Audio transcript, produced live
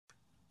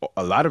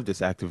a lot of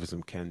this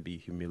activism can be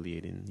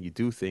humiliating. You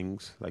do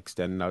things like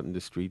standing out in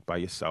the street by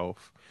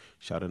yourself,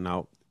 shouting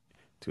out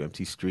to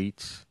empty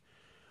streets,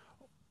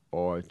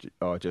 or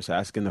just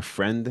asking a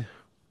friend,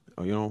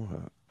 or,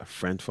 a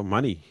friend for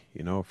money.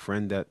 A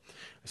friend that,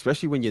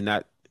 especially when you're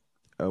not,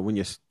 when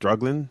you're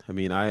struggling. I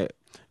mean, and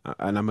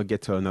I'm gonna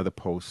get to another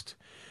post.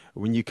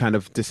 When you kind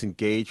of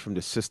disengage from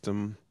the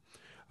system,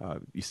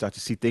 you start to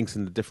see things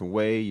in a different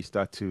way. You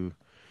start to,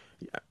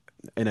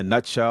 in a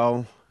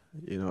nutshell,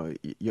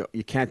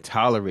 you can't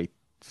tolerate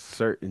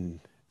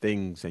certain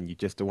things, and you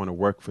just don't want to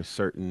work for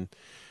certain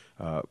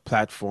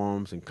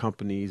platforms and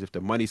companies. If the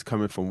money's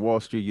coming from Wall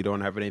Street, you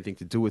don't have anything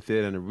to do with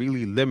it, and it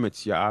really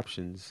limits your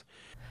options.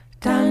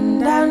 Dun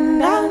dun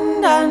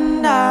dun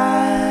dun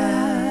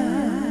dun.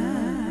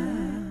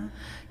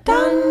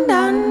 Dun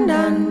dun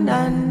dun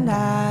dun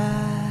dun.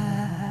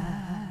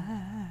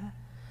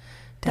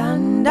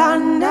 Dun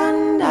dun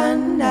dun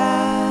dun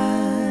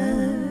dun.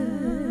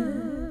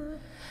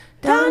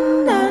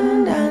 Dun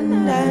dun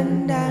dun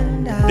dun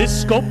dun dun.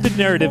 This sculpted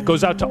narrative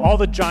goes out to all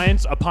the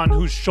giants upon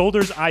whose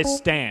shoulders I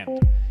stand.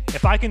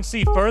 If I can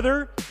see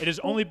further, it is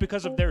only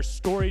because of their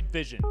storied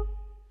vision.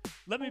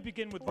 Let me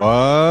begin with...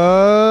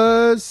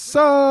 What's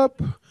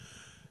up?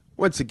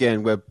 Once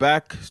again, we're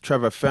back. It's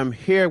Trevor Fem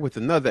here with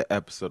another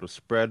episode of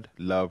Spread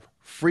Love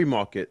Free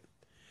Market.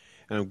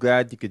 And I'm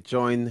glad you could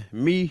join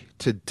me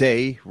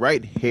today,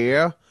 right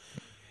here.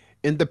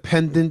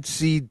 Independence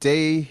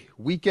Day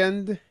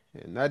weekend.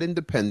 And not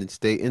Independence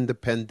Day,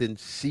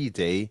 Independence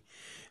Day.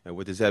 And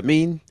what does that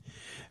mean?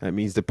 That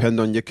means depend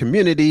on your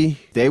community.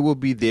 They will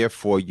be there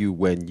for you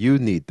when you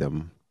need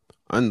them.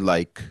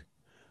 Unlike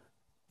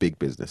big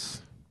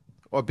business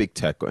or big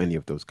tech or any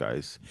of those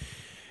guys.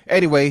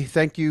 Anyway,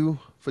 thank you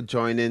for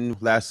joining.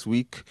 Last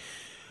week,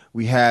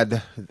 we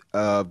had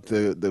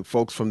the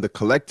folks from The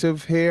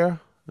Collective here,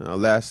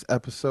 last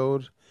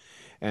episode,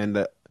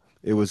 and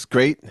it was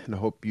great, and I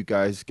hope you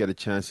guys get a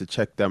chance to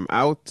check them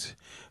out,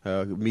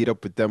 meet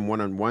up with them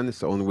one-on-one. It's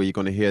the only way you're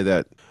going to hear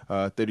that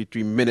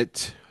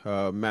 33-minute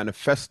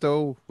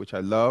manifesto, which I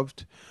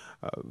loved.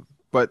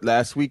 But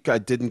last week, I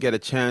didn't get a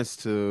chance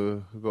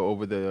to go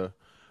over the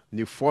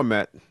new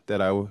format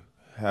that I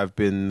have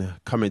been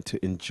coming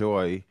to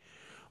enjoy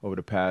over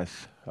the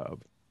past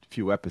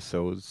few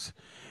episodes.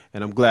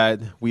 And I'm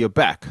glad we are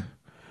back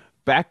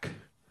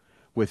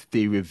with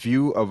the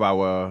review of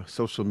our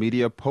social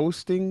media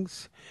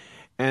postings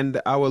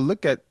and our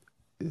look at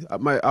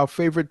our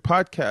favorite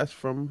podcast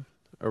from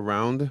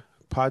around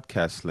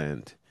podcast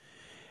land.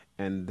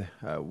 And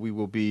we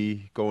will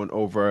be going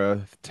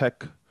over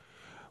Tech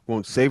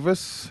Won't Save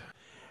Us.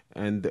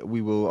 And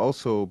we will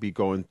also be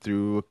going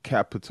through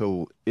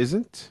Capital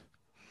Isn't.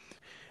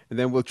 And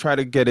then we'll try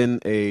to get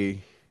in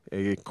a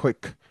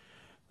quick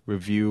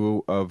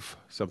review of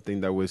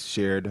something that was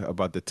shared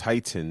about the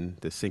Titan,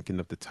 the sinking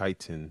of the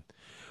Titan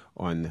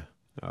on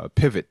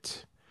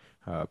Pivot.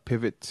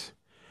 Pivot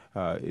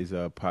is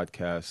a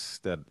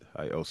podcast that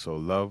I also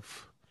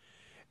love.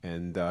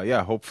 And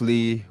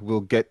hopefully we'll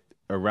get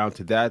around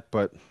to that.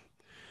 But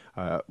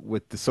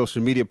with the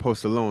social media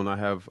post alone, I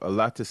have a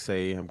lot to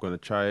say. I'm going to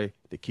try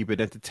to keep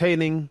it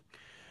entertaining.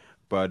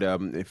 But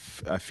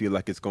if I feel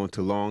like it's going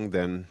too long,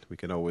 then we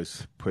can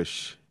always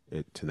push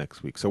it to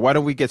next week. So why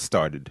don't we get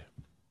started?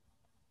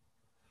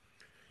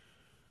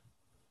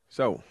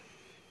 So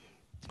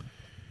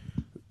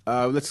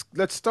let's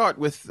start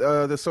with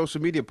the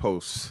social media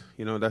posts.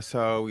 That's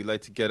how we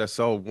like to get us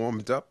all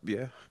warmed up.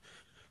 Yeah.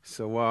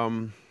 So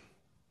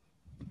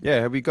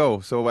here we go.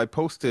 So I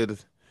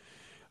posted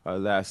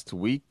last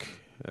week.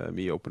 Let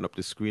me open up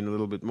the screen a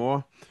little bit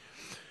more.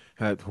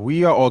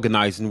 We are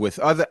organizing with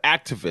other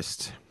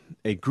activists,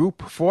 a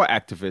group for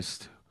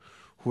activists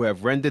who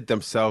have rendered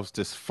themselves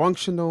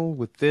dysfunctional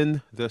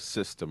within the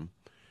system,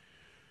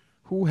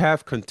 who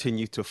have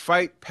continued to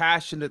fight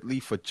passionately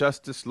for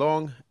justice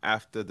long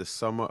after the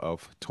summer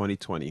of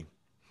 2020.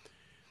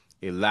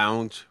 A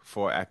lounge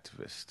for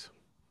activists,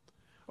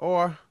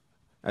 or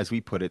as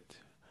we put it,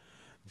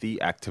 the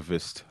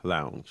Activist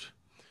Lounge.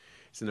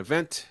 It's an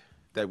event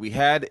that we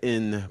had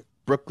in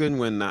Brooklyn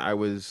when I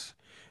was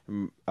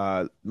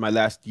my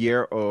last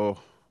year or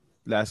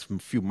last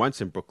few months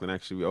in Brooklyn.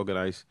 Actually, we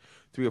organized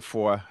 3 or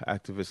 4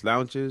 activist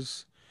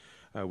lounges,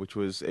 which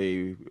was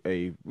a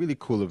really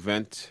cool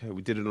event.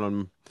 We did it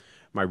on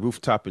my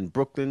rooftop in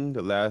Brooklyn.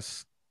 The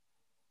last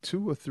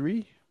 2 or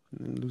 3,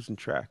 I'm losing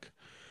track.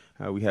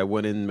 We had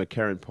one in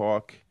McCarran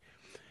Park,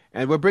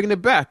 and we're bringing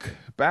it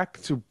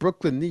back to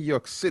Brooklyn, New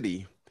York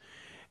City.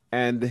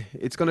 And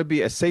it's going to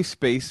be a safe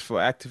space for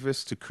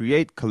activists to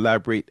create,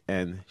 collaborate,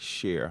 and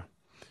share.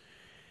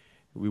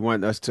 We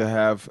want us to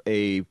have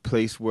a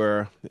place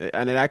where,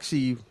 and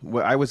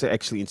I was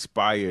actually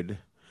inspired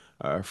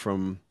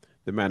from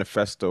the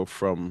manifesto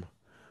from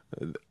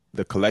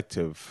the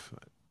Collective,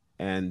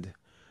 and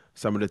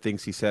some of the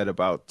things he said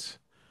about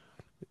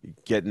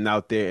getting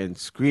out there and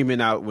screaming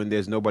out when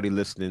there's nobody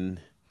listening.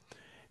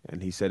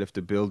 And he said if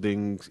the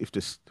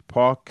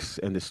parks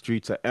and the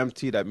streets are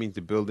empty, that means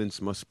the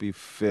buildings must be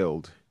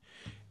filled.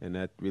 And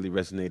that really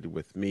resonated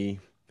with me.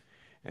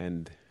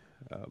 And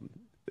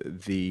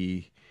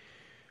the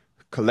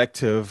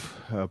collective,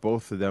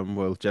 both of them,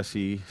 well,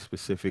 Jesse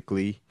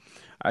specifically,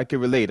 I can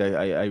relate.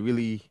 I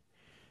really,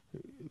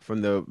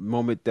 from the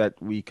moment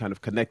that we kind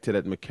of connected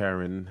at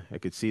McCarran, I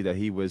could see that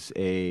he was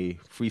a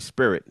free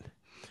spirit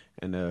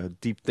and a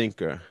deep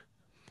thinker.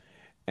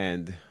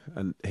 And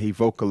he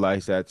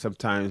vocalized that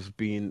sometimes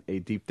being a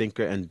deep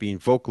thinker and being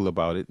vocal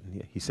about it,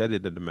 he said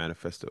it in the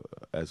manifesto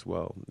as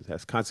well, it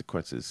has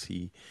consequences.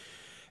 He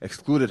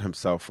excluded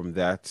himself from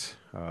that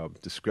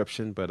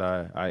description, but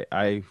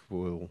I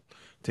will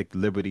take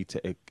liberty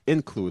to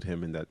include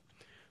him in that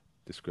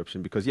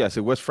description because yes,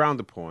 it was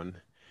frowned upon,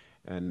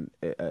 and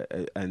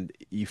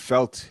you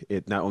felt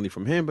it not only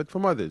from him but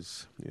from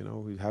others. You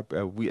know,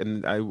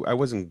 I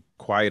wasn't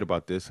quiet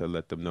about this. I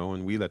let them know,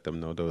 and we let them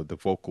know, the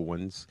vocal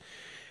ones,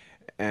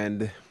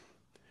 and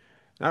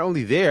not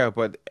only there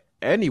but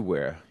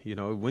anywhere. You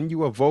know, when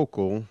you are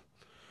vocal,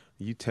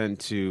 you tend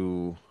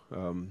to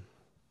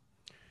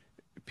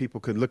people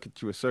can look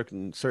at you a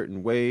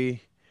certain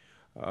way.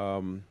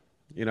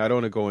 You know, I don't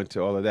want to go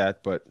into all of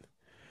that, but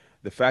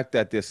the fact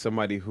that there's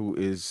somebody who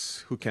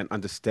can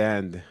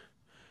understand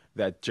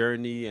that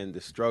journey and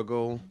the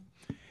struggle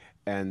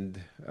and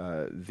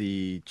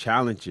the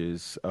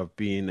challenges of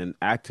being an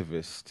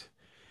activist,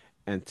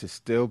 and to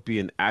still be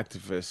an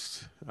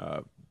activist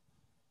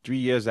 3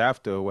 years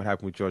after what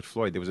happened with George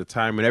Floyd. There was a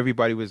time when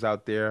everybody was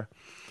out there,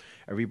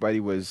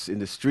 everybody was in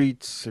the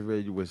streets,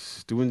 everybody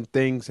was doing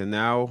things, and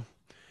now,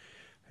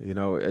 you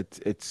know,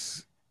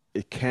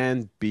 it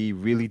can be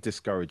really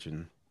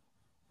discouraging.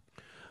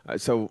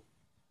 So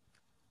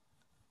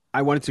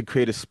I wanted to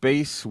create a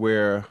space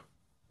where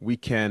we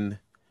can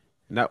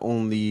not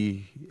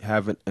only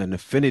have an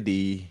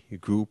affinity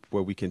group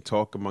where we can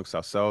talk amongst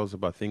ourselves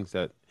about things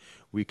that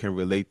we can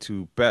relate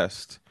to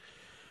best,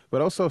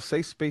 but also a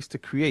safe space to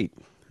create.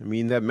 I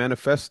mean, that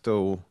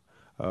manifesto,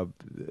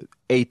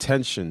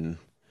 Attention,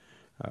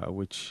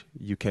 which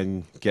you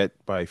can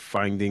get by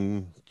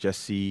finding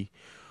Jesse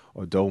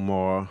or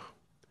Domar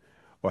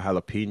or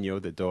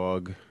Jalapeno, the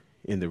dog,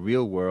 in the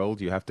real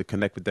world. You have to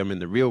connect with them in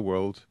the real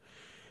world.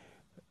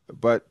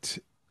 But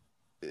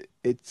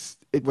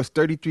it was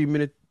 33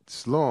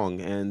 minutes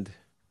long, and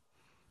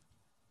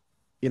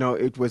you know,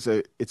 it's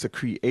a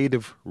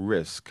creative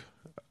risk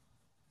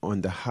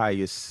on the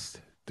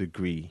highest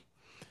degree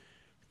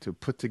to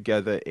put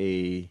together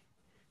a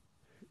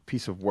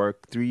piece of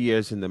work 3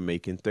 years in the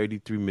making,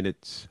 33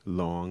 minutes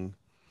long.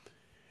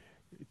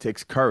 It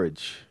takes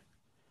courage,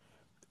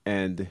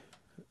 and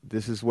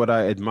this is what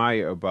I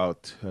admire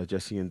about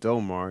Jesse and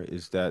Delmar,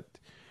 is that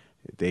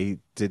they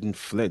didn't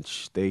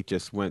flinch. They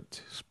just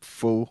went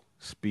full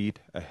speed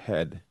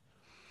ahead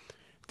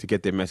to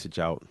get their message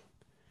out.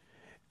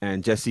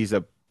 And Jesse's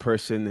a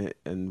person,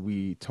 and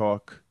we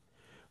talk,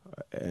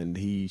 and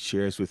he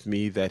shares with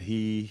me that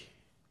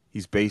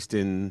he's based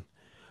in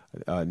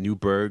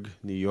Newburgh,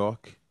 New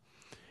York,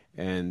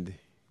 and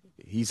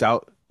he's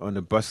out on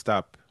the bus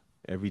stop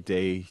every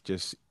day,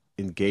 just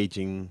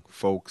engaging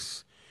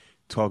folks,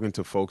 talking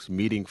to folks,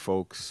 meeting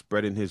folks,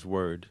 spreading his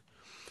word.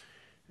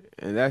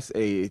 And that's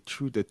the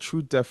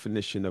true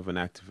definition of an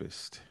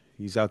activist.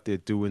 He's out there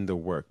doing the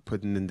work,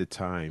 putting in the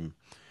time,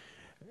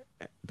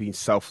 being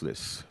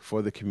selfless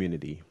for the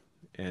community.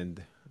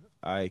 And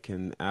I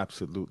can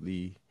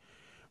absolutely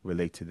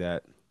relate to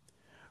that.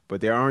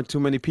 But there aren't too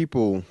many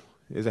people.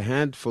 There's a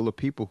handful of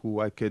people who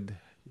I could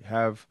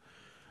have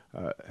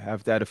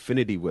that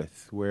affinity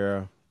with,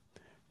 where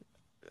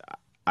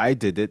I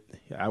did it.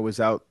 I was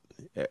out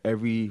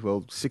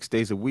 6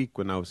 days a week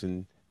when I was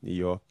in New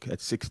York. At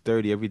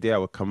 6:30 every day, I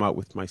would come out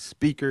with my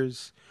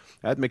speakers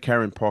at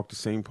McCarran Park, the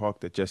same park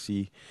that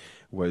Jesse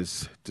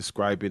was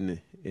describing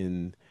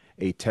in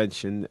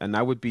Attention, and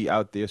I would be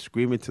out there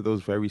screaming to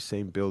those very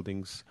same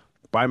buildings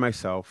by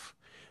myself.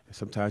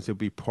 Sometimes it'll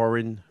be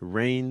pouring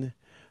rain,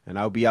 and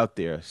I'll be out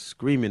there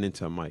screaming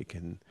into a mic,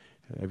 and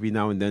every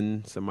now and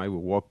then somebody would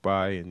walk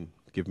by and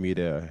give me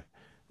the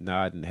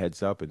nod and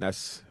heads up, and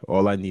that's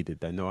all I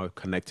needed. I know I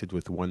connected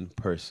with one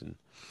person.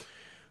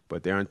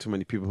 But there aren't too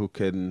many people who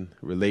can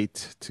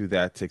relate to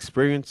that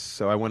experience,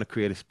 so I want to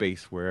create a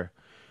space where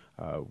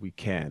we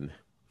can.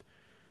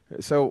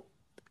 So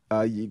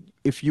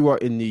if you are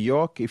in New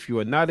York, if you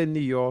are not in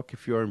New York,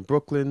 if you're in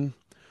Brooklyn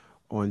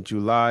on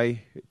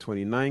July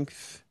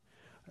 29th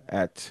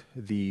at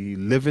the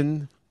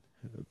Living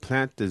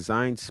Plant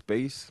Design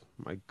Space,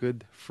 my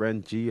good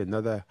friend G,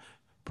 another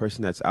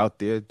person that's out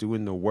there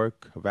doing the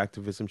work of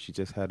activism, she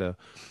just had a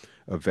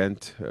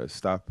event,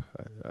 I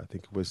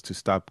think it was to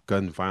stop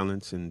gun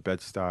violence in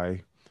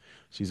Bed-Stuy.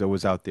 She's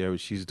always out there.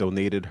 She's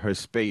donated her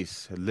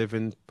space,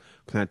 Living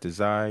Plant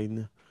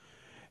Design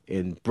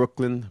in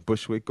Brooklyn,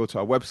 Bushwick. Go to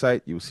our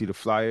website. You'll see the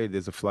flyer.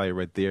 There's a flyer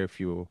right there if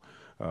you're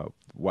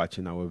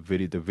watching our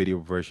the video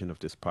version of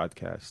this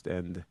podcast.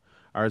 And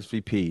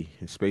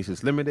RSVP, space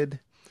is limited.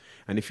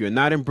 And if you're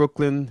not in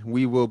Brooklyn,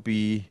 we will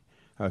be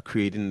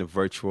creating the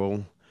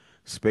virtual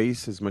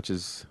space, as much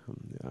as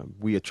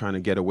we are trying to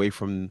get away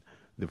from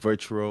the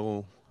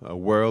virtual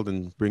world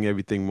and bring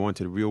everything more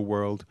into the real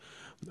world.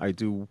 I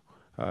do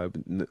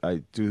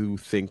I do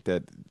think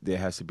that there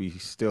has to be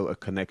still a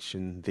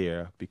connection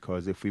there,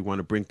 because if we want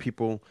to bring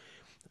people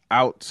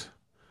out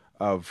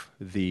of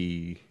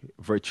the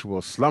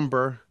virtual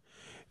slumber,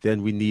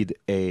 then we need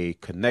a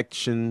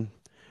connection.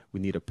 We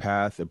need a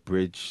path, a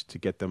bridge to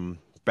get them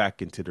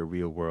back into the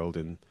real world.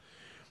 And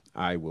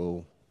I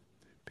will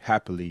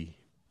happily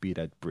be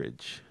that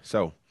bridge.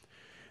 So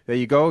there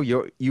you go.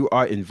 You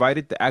are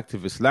invited to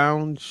Activist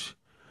Lounge,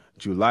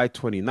 July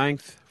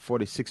 29th, 4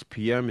 to 6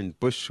 p.m. in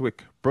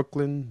Bushwick,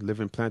 Brooklyn. Live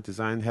in Plant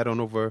Design. Head on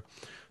over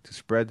to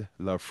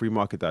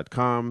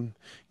spreadlovefreemarket.com.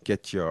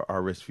 Get your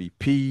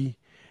RSVP,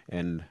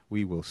 and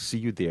we will see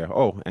you there.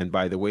 Oh, and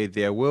by the way,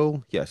 there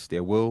will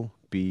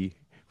be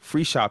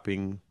free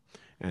shopping,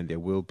 and there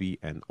will be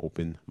an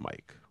open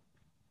mic.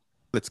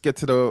 Let's get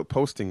to the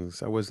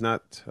postings. I was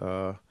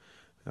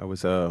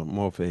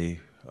more of a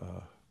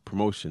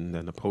promotion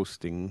than a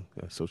posting,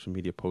 a social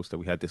media post that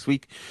we had this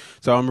week.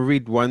 So I'm gonna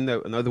read one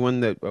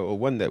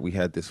that we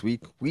had this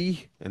week.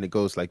 And it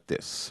goes like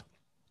this: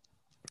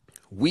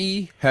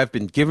 We have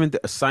been given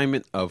the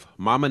assignment of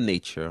Mama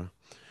Nature,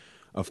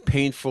 of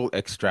painful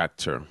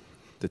extractor.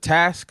 The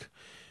task: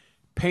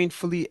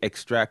 painfully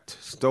extract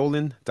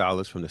stolen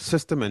dollars from the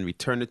system and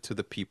return it to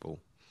the people.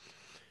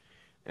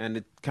 And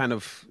it kind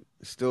of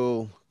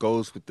still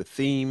goes with the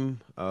theme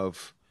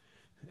of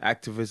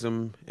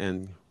activism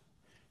and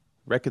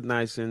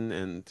recognizing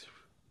and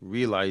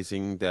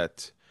realizing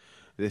that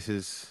this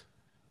is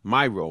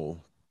my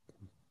role.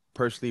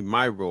 Personally,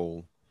 my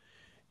role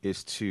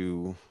is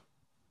to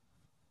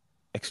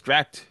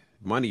extract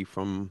money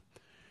from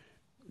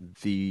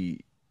the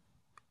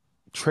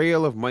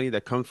trail of money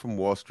that comes from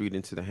Wall Street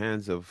into the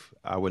hands of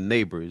our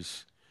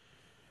neighbors.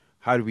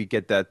 How do we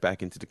get that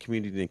back into the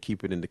community and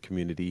keep it in the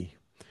community?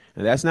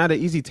 And that's not an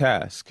easy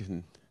task.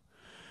 And,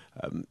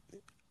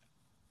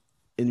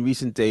 in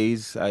recent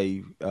days,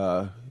 I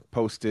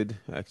posted,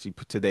 actually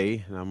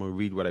today, and I'm going to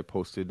read what I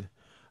posted,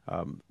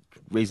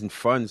 raising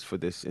funds for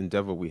this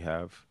endeavor we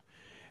have.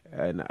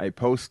 And I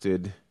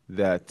posted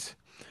that,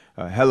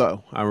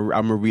 hello, I'm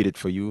going to read it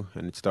for you,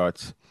 and it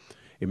starts,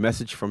 a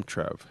message from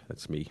Trev,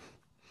 that's me.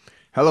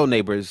 Hello,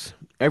 neighbors.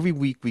 Every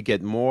week we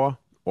get more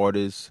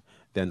orders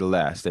than the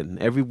last, and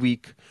every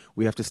week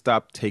we have to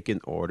stop taking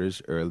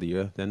orders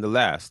earlier than the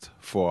last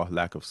for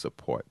lack of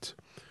support.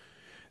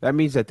 That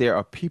means that there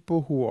are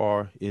people who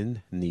are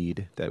in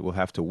need that will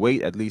have to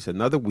wait at least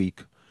another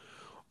week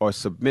or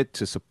submit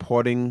to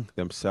supporting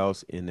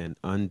themselves in an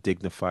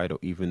undignified or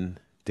even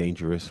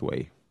dangerous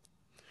way.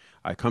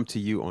 I come to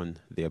you on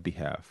their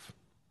behalf.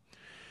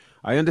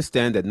 I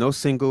understand that no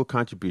single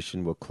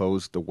contribution will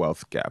close the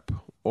wealth gap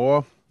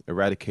or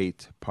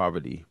eradicate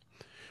poverty,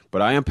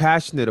 but I am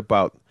passionate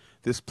about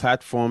this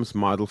platform's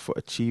model for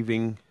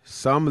achieving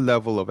some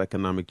level of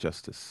economic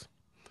justice.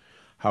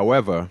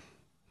 However,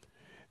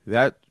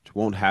 that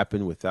won't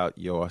happen without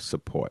your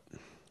support.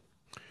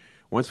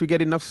 Once we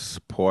get enough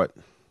support,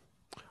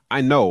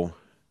 I know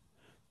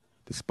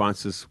the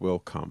sponsors will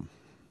come.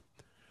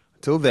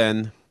 Until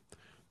then,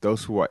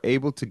 those who are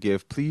able to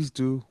give, please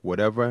do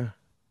whatever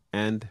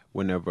and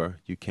whenever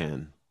you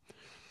can,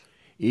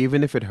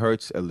 even if it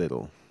hurts a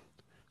little,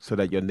 so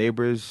that your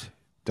neighbors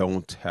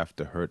don't have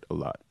to hurt a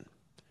lot.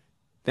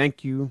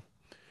 Thank you,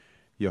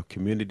 your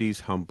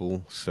community's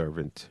humble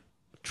servant,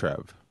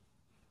 Trev.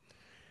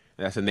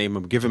 That's the name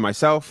I'm giving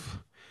myself.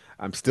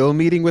 I'm still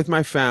meeting with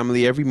my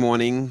family every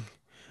morning.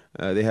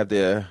 They have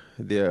their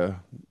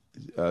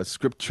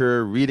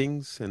scripture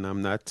readings, and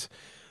I'm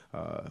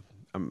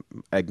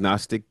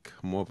agnostic,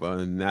 more of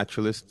a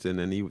naturalist than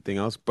anything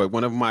else. But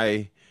one of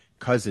my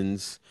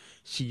cousins,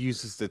 she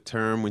uses the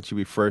term when she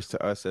refers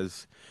to us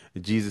as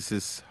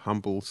Jesus's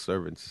humble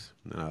servants.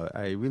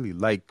 I really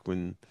like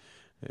when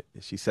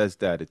she says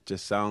that. It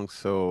just sounds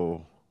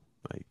so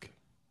like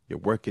you're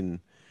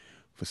working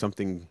for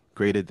something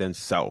greater than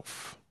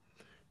self.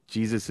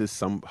 Jesus's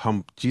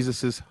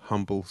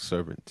humble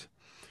servant.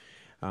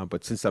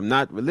 But since I'm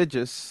not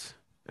religious,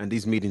 and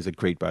these meetings are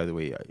great, by the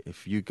way.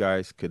 If you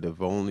guys could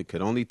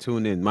only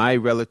tune in. My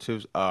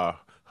relatives are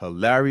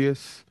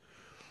hilarious.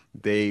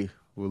 They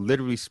will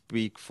literally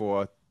speak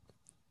for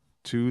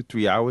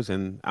 2-3 hours,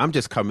 and I'm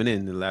just coming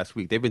in the last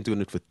week. They've been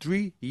doing it for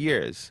 3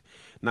 years,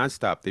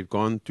 nonstop. They've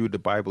gone through the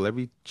Bible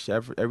every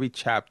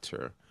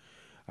chapter,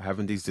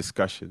 having these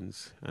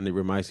discussions, and it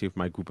reminds me of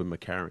my group in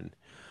McCarran.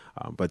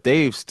 But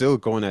they're still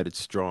going at it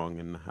strong,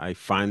 and I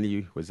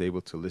finally was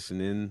able to listen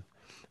in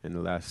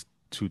the last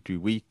 2-3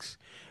 weeks,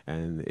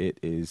 and it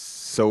is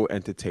so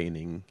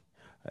entertaining.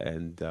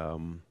 And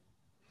so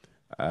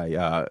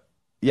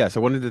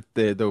one of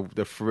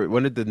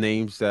the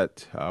names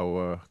that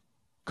our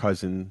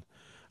cousin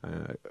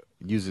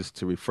uses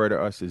to refer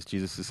to us is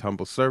Jesus'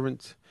 humble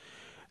servant.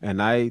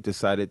 And I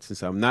decided,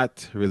 since I'm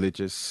not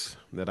religious,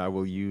 that I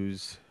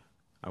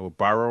will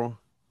borrow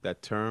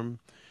that term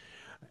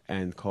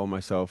and call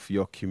myself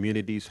your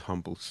community's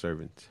humble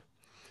servant.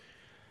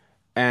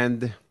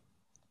 And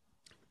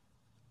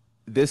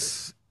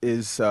this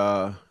is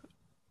a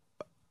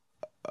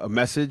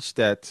message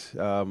that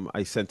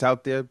I sent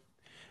out there,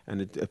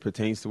 and it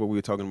pertains to what we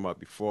were talking about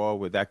before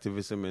with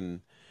activism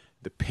and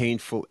the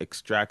painful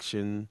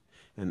extraction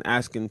and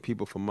asking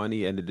people for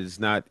money. And it is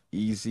not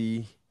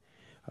easy.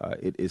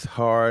 It is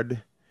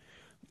hard.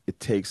 It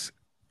takes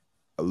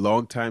a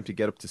long time to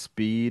get up to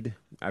speed.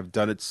 I've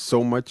done it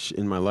so much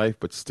in my life,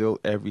 but still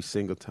every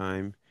single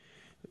time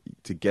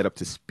to get up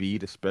to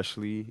speed,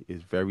 especially,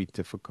 is very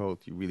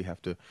difficult. You really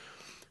have to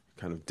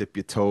kind of dip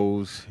your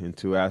toes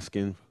into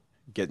asking,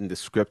 getting the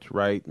script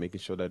right, making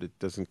sure that it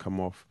doesn't come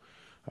off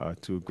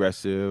too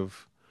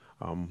aggressive,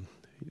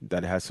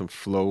 that it has some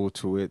flow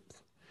to it,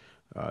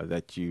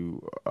 that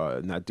you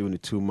are not doing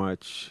it too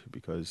much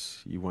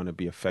because you want to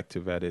be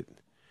effective at it.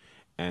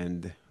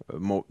 And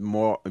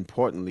more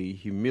importantly,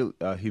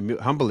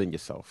 humbling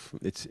yourself.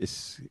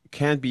 It's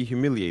can be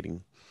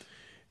humiliating,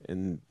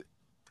 and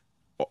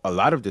a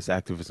lot of this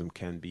activism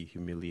can be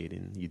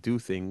humiliating. You do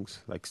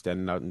things like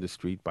standing out in the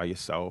street by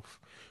yourself,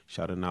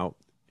 shouting out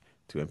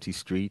to empty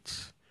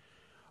streets,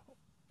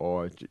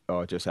 or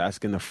just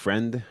asking a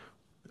friend,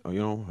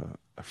 or,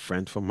 a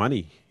friend for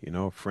money.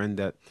 A friend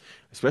that,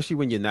 especially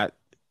when you're not,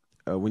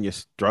 when you're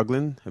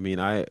struggling. I mean,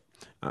 and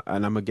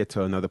I'm gonna get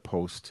to another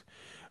post.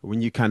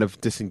 When you kind of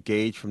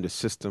disengage from the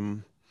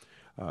system,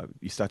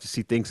 you start to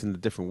see things in a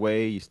different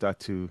way. You start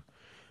to,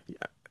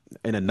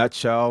 in a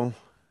nutshell,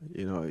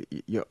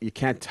 you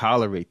can't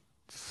tolerate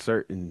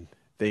certain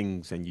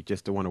things, and you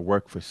just don't want to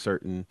work for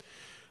certain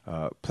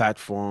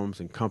platforms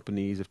and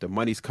companies. If the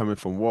money's coming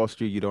from Wall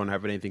Street, you don't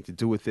have anything to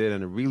do with it,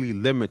 and it really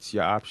limits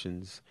your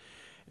options,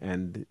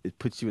 and it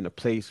puts you in a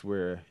place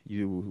where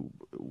you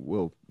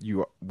will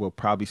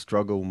probably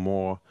struggle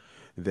more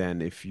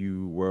than if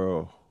you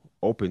were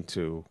open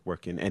to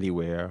working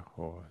anywhere,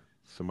 or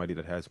somebody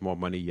that has more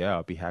money. Yeah,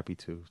 I'll be happy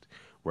to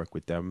work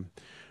with them.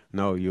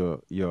 No,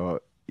 your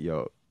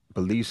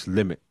beliefs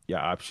limit your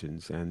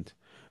options, and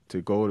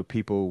to go to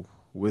people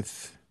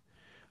with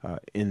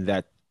in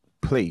that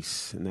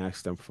place and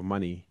ask them for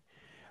money,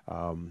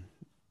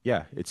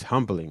 yeah, it's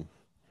humbling,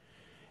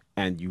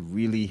 and you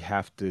really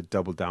have to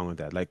double down on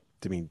that. Like,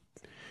 I mean,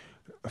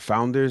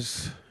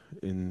 founders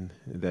in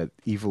that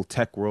evil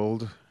tech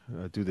world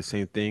do the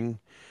same thing,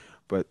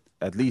 but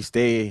at least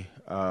they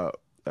are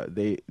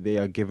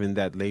given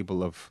that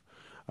label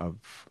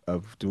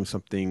of doing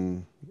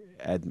something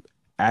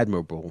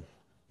admirable.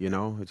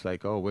 It's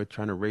like, oh, we're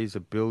trying to raise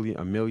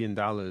 $1 million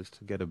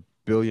to get $1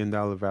 billion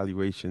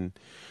valuation,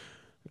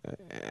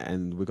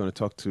 and we're going to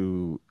talk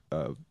to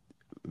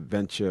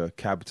venture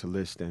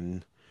capitalists,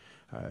 and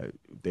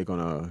they're going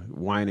to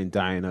wine and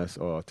dine us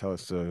or tell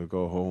us to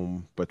go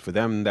home. But for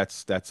them,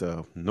 that's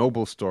a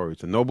noble story.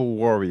 It's a noble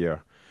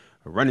warrior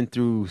running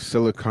through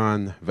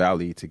Silicon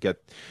Valley to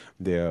get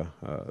their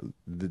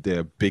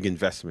big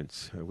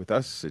investments. With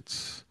us,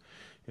 it's,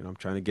 I'm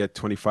trying to get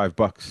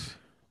 $25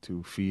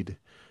 to feed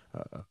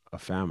a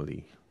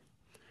family,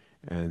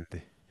 and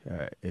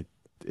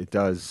it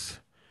does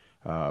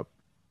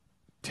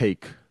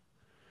take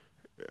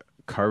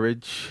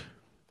courage,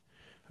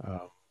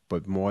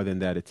 but more than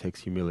that, it takes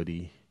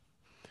humility.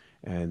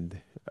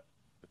 And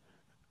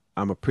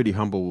I'm a pretty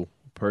humble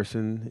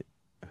person.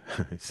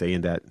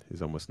 Saying that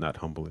is almost not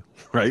humble,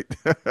 right?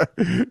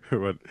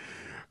 But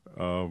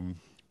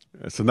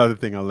it's another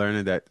thing I'm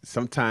learning, that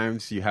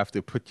sometimes you have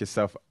to put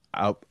yourself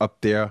up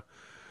there.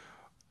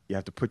 You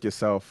have to put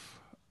yourself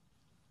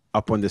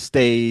up on the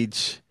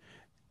stage,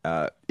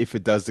 if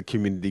it does the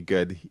community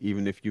good,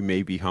 even if you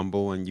may be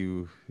humble and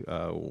you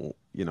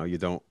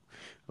don't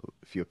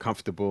feel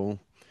comfortable.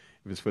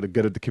 If it's for the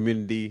good of the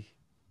community,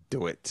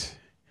 do it.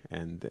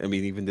 And I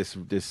mean, even this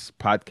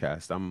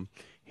podcast, I'm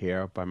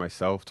here by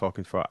myself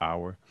talking for an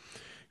hour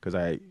because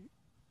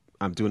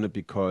I'm doing it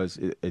because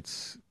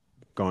it's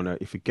gonna,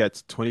 if it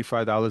gets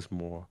 $25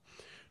 more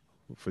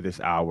for this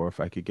hour, if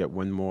I could get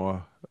one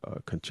more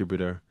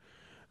contributor,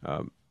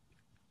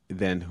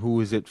 then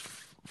who is it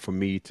for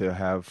me to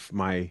have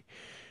my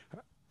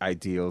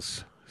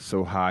ideals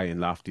so high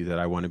and lofty that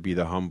I want to be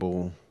the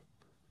humble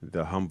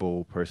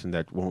person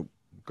that won't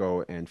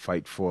go and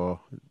fight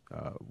for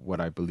what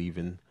I believe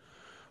in.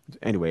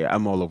 Anyway,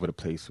 I'm all over the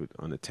place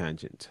on a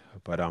tangent,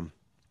 but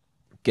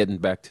getting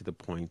back to the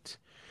point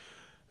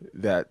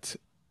that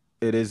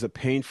it is a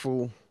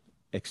painful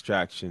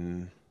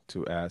extraction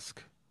to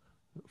ask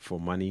for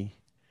money,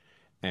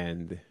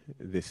 and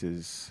this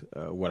is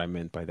what I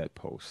meant by that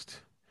post.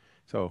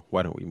 So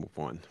why don't we move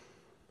on?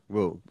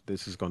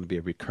 This is going to be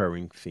a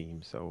recurring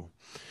theme, so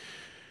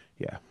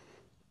yeah.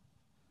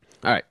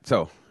 All right,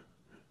 so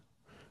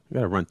I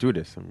got to run through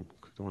this. I don't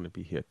want to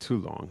be here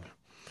too long.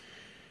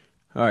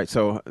 All right,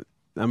 so I'm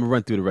going to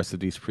run through the rest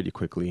of these pretty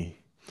quickly.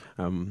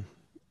 And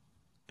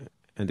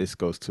this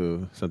goes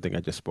to something I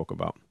just spoke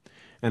about.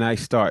 And I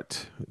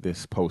start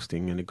this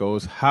posting, and it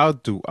goes, how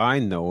do I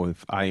know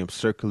if I am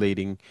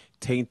circulating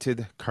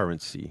tainted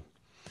currency?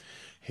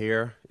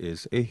 Here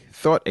is a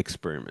thought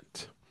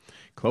experiment.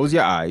 Close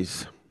your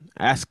eyes.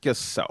 Ask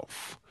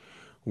yourself,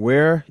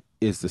 where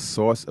is the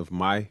source of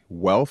my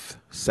wealth,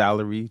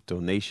 salary,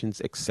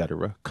 donations,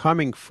 etc.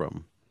 coming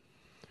from?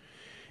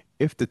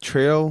 If the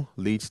trail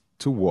leads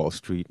to Wall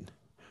Street,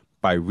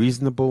 by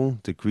reasonable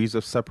degrees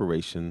of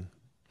separation.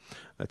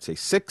 Let's say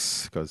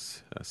 6,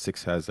 because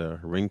 6 has a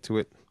ring to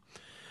it.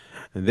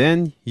 And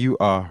then you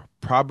are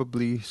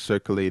probably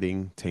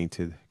circulating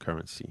tainted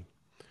currency.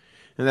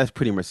 And that's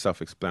pretty much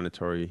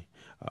self-explanatory.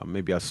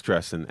 Maybe I'll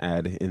stress and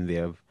add in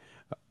there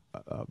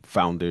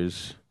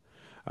founders.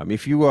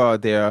 If you are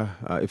there,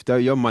 if they're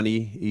your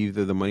money,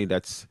 either the money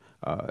that's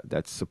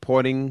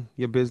supporting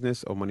your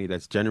business or money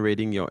that's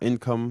generating your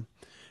income,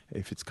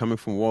 if it's coming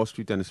from Wall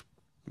Street, then it's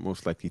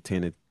most likely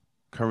tainted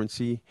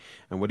currency.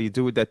 And what do you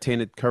do with that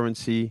tainted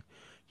currency?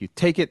 You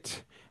take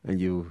it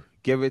and you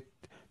give it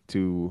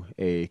to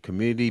a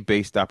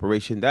community-based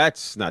operation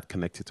that's not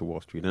connected to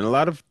Wall Street. And a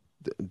lot of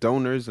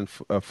donors and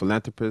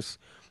philanthropists,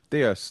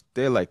 they're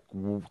like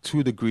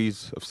 2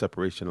 degrees of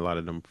separation, a lot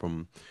of them,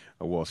 from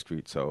Wall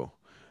Street. So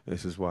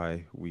this is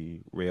why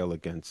we rail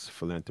against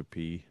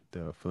philanthropy,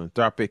 the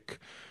philanthropic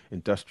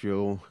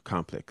industrial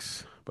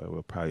complex. But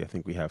I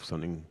think we have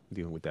something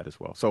dealing with that as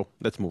well. So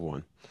let's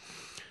move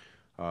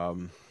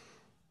on.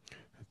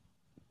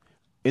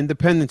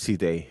 Independence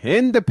Day,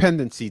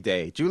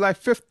 July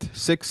 5th, 6th,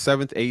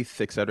 7th,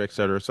 8th, etc.,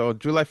 etc. So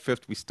July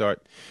 5th, we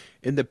start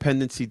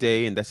Independence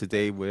Day, and that's a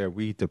day where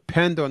we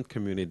depend on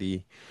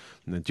community.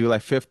 And then July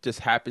 5th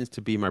just happens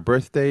to be my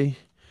birthday.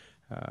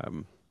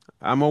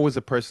 I'm always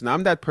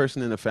I'm that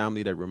person in the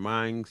family that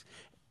reminds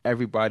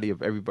everybody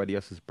of everybody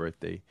else's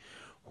birthday.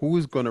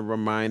 Who's going to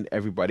remind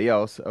everybody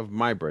else of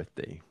my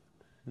birthday?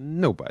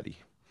 Nobody.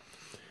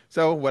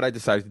 So what I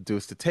decided to do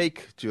is to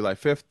take July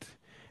 5th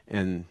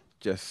and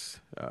just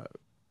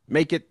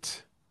make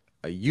it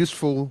a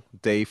useful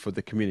day for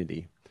the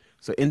community.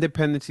 So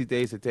Independence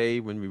Day is a day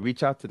when we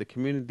reach out to the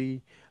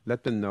community,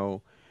 let them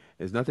know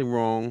there's nothing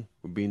wrong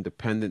with being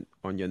dependent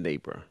on your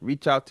neighbor.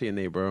 Reach out to your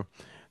neighbor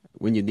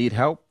when you need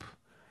help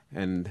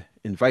and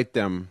invite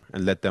them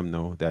and let them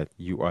know that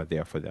you are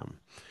there for them.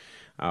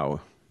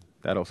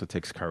 That also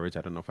takes courage.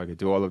 I don't know if I could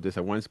do all of this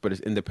at once, but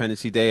it's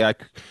Independence Day. I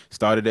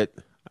started it.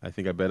 I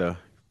think I better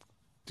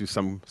do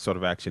some sort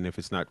of action. If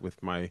it's not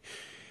with my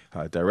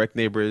direct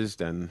neighbors,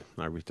 then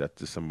I reach out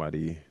to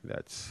somebody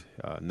that's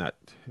not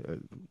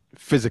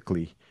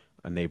physically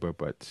a neighbor,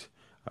 but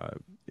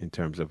in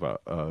terms of a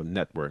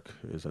network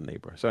is a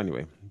neighbor. So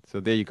anyway,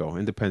 so there you go.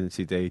 Independence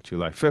Day,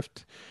 July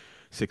 5th,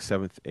 6th,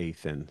 7th,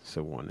 8th, and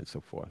so on and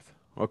so forth.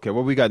 Okay,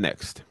 what we got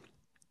next?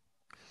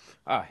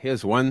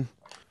 Here's one.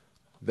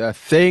 The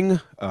thing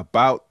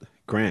about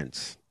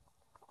grants.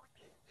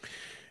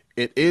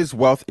 It is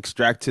wealth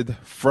extracted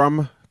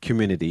from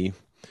community.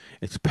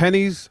 It's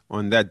pennies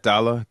on that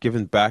dollar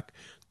given back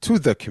to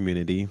the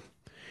community.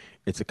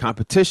 It's a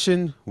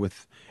competition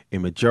with a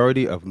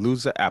majority of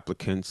loser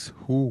applicants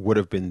who would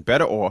have been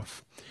better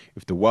off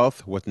if the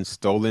wealth wasn't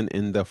stolen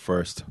in the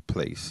first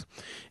place.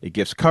 It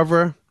gives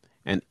cover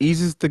and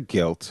eases the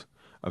guilt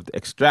of the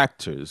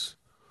extractors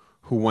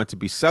who want to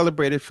be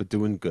celebrated for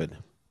doing good.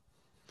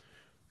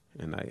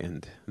 And I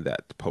end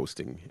that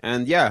posting.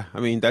 And yeah, I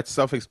mean, that's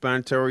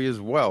self-explanatory as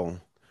well.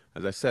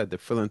 As I said, the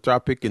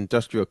philanthropic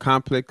industrial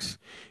complex,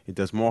 it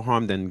does more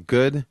harm than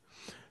good.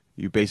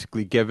 You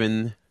basically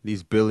given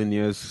these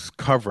billionaires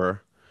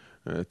cover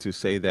to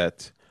say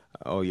that,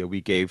 oh yeah,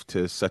 we gave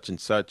to such and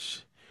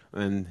such.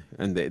 And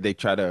they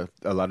try to,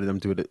 a lot of them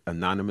do it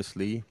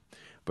anonymously,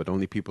 but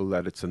only people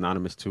that it's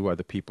anonymous to are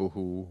the people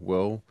who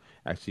will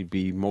actually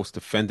be most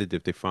offended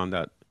if they found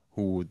out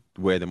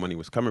where the money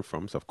was coming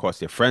from. So of course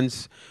their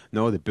friends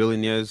know, the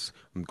billionaires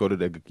go to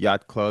the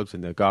yacht clubs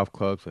and the golf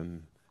clubs,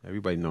 and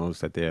everybody knows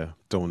that they're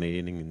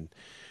donating,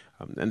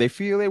 and they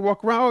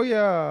walk around, oh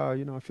yeah,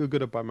 I feel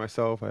good about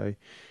myself. I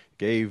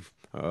gave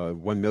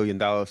 $1 million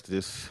to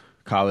this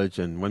college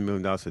and $1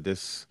 million to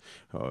this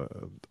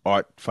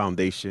art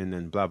foundation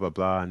and blah, blah,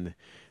 blah.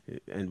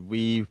 And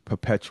we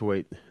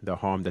perpetuate the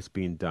harm that's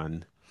being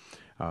done,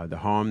 the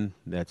harm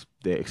they're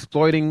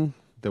exploiting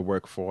the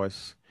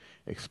workforce,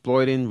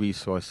 exploiting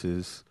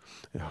resources,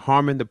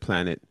 harming the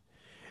planet.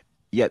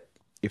 Yet,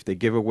 if they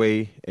give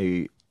away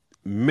a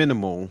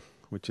minimal,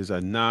 which is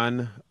a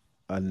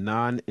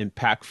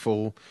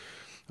non-impactful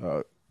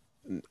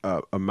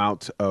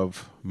amount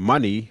of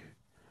money,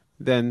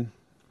 then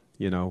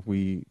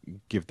we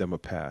give them a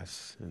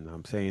pass. And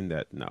I'm saying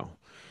that no.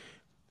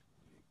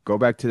 Go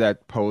back to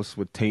that post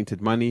with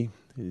tainted money.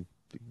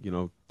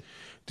 Do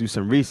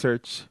some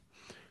research.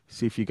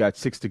 See if you got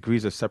 6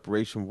 degrees of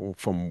separation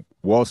from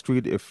Wall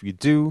Street. If you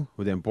do,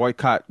 well, then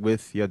boycott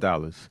with your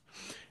dollars.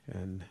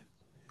 And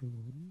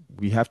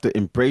we have to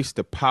embrace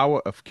the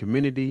power of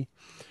community.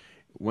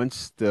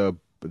 Once the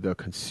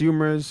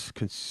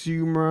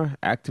consumer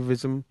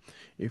activism,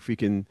 if we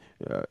can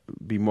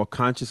be more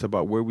conscious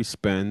about where we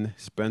spend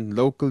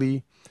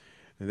locally,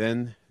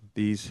 then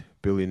these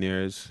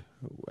billionaires,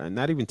 and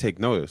not even take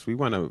notice. We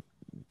want to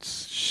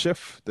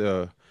shift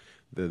the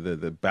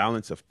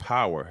balance of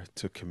power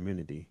to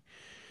community.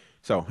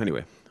 So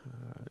anyway,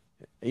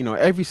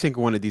 every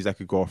single one of these I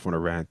could go off on a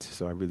rant,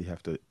 so I really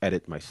have to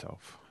edit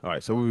myself. All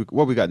right, so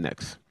what we got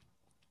next?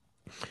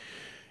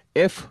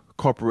 If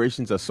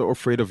corporations are so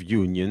afraid of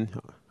union,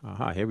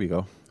 here we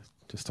go.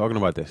 Just talking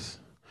about this.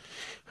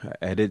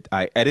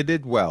 I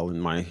edited well in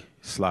my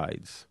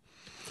slides.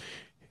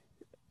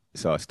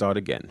 So I start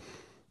again.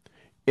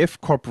 If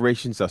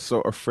corporations are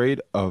so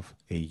afraid of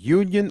a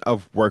union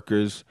of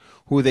workers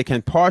who they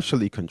can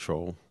partially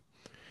control,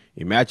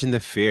 imagine the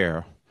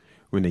fear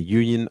when a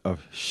union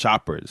of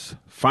shoppers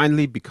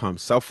finally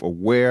becomes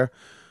self-aware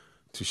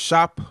to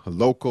shop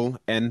local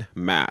en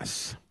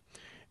masse,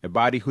 a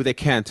body who they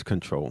can't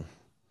control.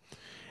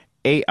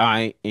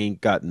 AI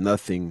ain't got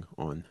nothing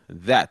on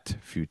that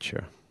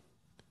future.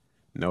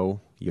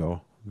 Know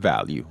your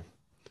value.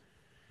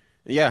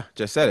 Yeah,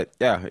 just said it.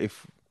 Yeah,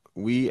 if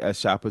we as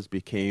shoppers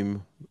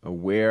became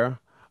aware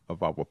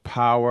of our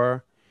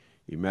power,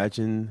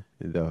 imagine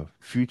the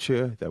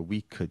future that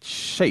we could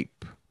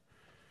shape.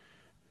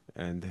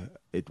 And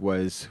it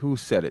was, who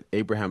said it?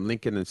 Abraham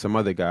Lincoln and some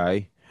other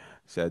guy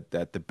said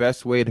that the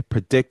best way to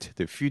predict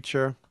the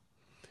future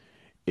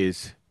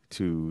is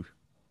to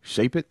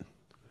shape it,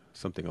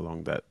 something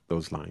along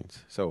those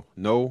lines. So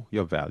know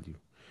your value.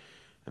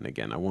 And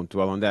again, I won't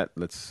dwell on that.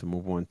 Let's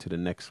move on to the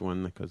next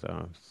one because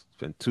I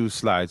spent 2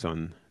 slides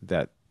on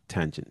that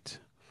tangent.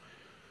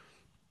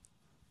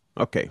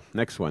 Okay,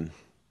 next one.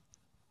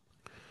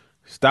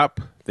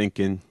 Stop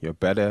thinking you're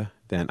better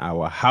than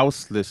our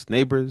houseless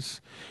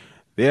neighbors.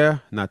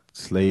 They're not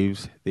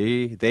slaves.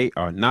 They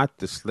are not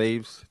the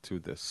slaves to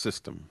the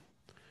system.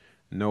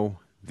 Know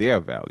their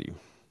value.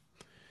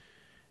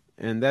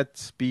 And that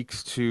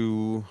speaks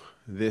to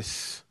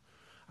this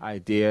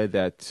idea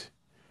that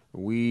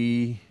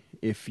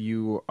if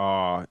you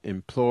are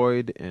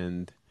employed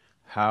and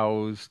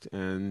housed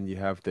and you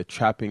have the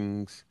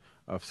trappings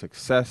of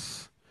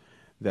success,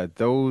 that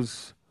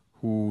those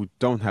who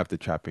don't have the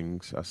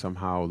trappings are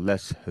somehow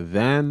less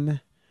than,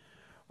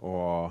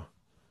 or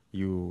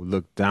you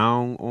look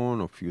down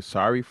on or feel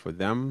sorry for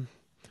them.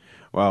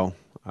 Well,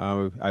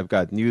 I've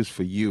got news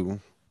for you,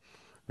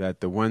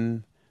 that the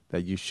one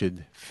that you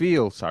should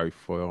feel sorry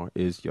for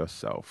is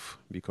yourself.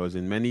 Because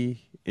in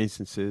many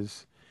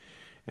instances,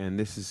 and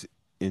this is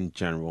in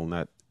general,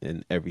 not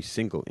in every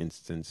single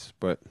instance,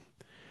 but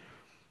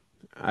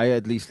I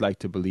at least like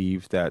to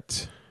believe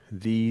that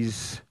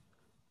these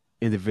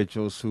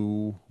individuals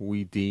who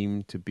we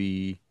deem to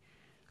be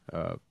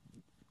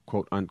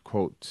quote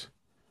unquote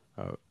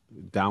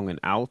down and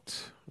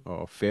out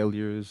or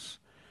failures,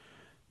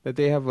 that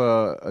they have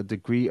a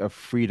degree of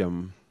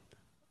freedom,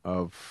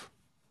 of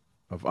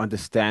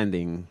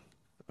understanding,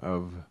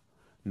 of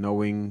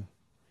knowing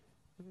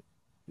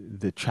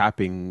the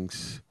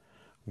trappings,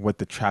 what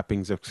the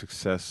trappings of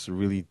success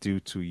really do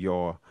to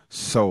your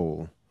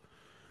soul.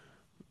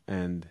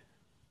 And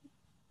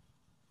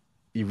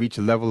you reach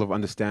a level of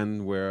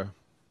understanding where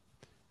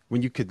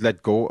when you could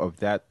let go of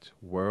that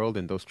world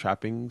and those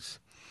trappings,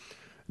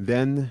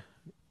 then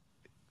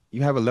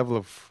you have a level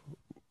of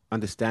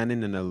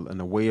understanding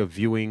and a way of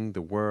viewing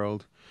the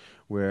world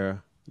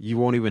where you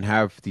won't even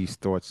have these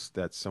thoughts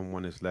that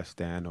someone is less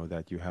than, or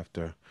that you have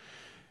to,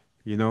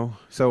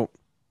 so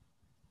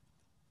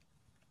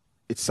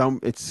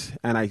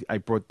and I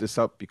brought this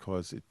up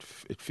because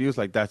it feels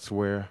like that's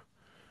where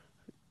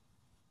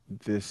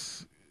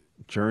this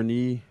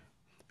journey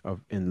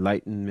of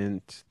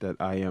enlightenment that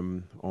I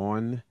am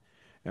on,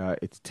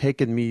 it's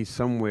taken me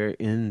somewhere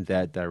in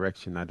that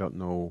direction. I don't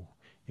know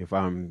if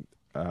I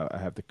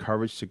have the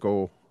courage to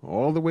go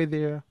all the way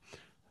there,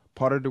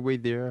 part of the way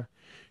there,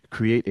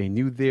 create a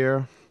new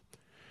there,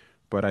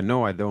 but I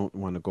know I don't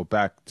want to go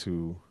back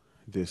to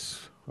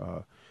this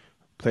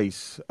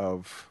place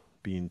of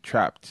being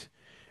trapped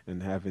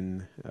and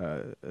having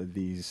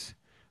these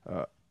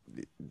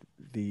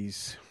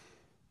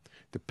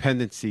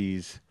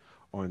dependencies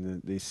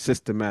on the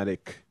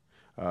systematic,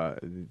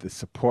 the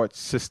support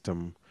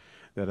system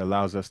that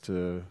allows us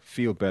to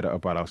feel better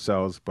about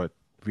ourselves, but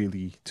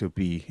really to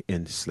be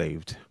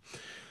enslaved.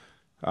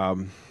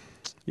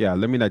 Yeah,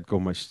 let me not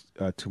go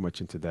too much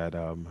into that.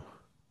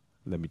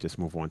 Let me just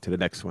move on to the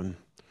next one.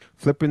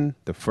 Flipping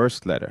the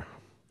first letter,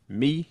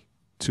 me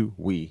to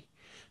we.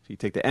 So you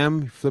take the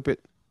M, you flip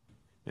it,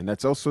 and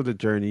that's also the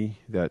journey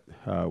that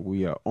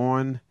we are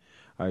on.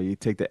 You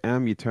take the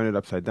M, you turn it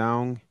upside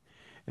down,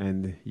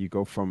 and you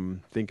go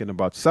from thinking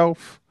about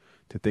self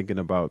to thinking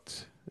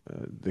about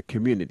the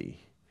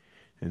community.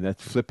 And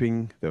that's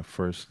flipping the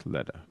first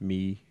letter,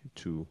 me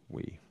to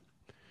we.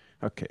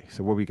 Okay,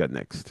 so what we got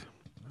next?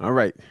 All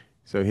right,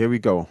 so here we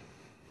go.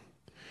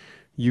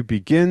 You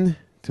begin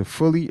to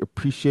fully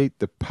appreciate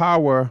the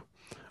power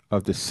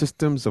of the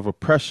systems of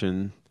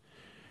oppression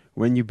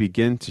when you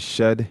begin to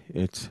shed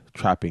its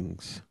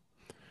trappings.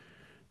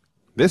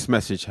 This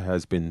message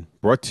has been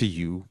brought to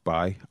you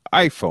by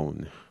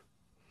iPhone.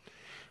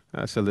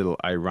 That's a little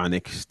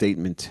ironic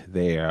statement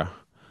there.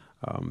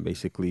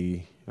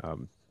 Basically,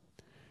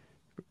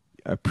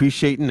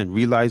 appreciating and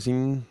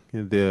realizing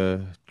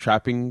the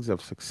trappings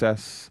of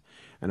success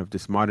and of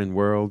this modern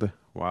world,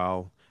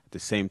 while at the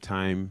same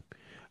time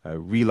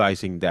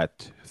realizing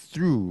that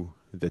through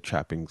the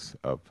trappings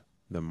of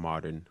the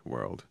modern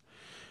world.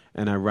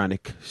 An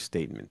ironic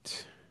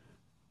statement.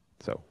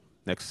 So,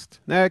 next.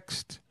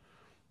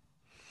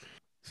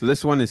 So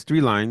this one is 3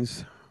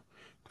 lines.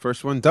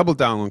 First one, double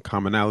down on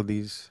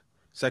commonalities.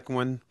 Second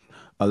one,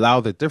 allow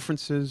the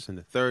differences. And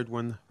the third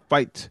one,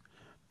 fight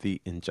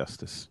the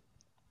injustice.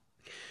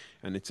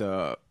 And it's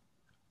a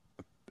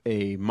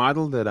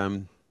model that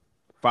I'm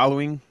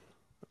following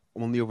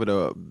only over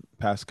the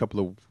past couple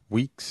of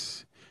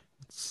weeks.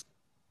 It's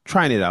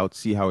trying it out,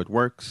 see how it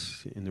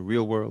works in the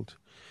real world.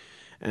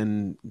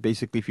 And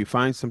basically, if you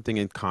find something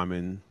in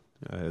common,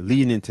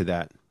 lean into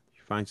that.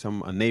 You find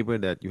a neighbor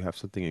that you have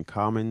something in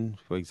common.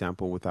 For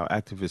example, with our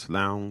activist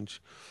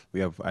lounge,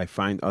 I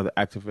find other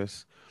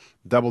activists.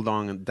 Double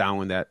down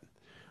on that.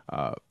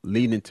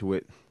 Lean into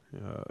it.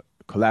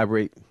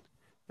 Collaborate,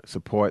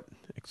 support,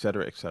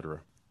 etc.,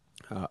 etc.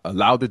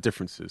 Allow the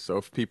differences. So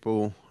if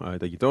people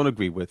that you don't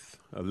agree with,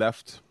 a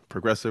left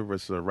progressive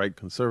versus a right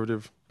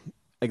conservative,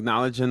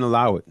 acknowledge and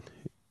allow it.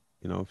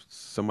 If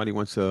somebody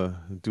wants to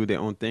do their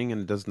own thing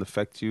and it doesn't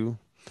affect you,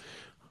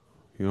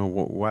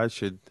 why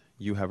should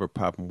you have a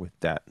problem with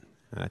that?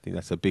 And I think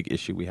that's a big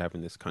issue we have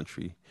in this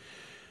country.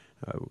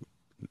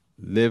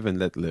 Live and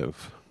let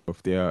live.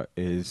 If there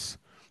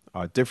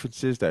are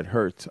differences that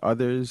hurt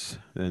others,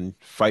 then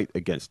fight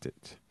against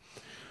it.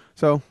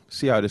 So,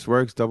 see how this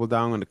works. Double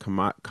down on the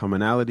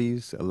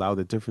commonalities, allow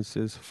the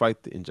differences,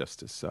 fight the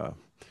injustice. All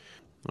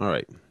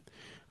right.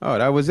 Oh,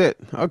 that was it.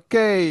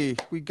 Okay,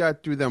 we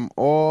got through them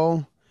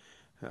all.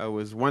 That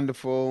was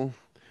wonderful.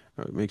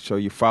 Make sure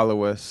you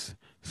follow us,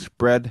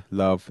 Spread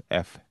Love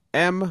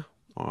FM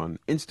on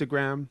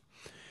Instagram.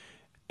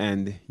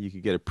 And you can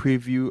get a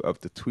preview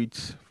of the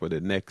tweets for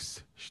the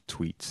next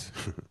tweets.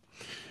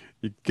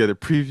 You can get a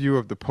preview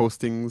of the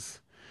postings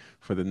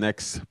for the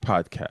next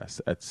podcast.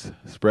 That's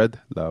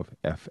Spread Love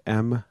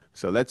FM.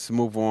 So let's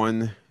move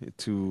on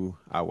to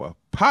our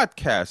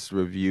podcast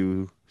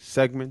review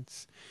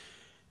segments.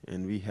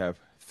 And we have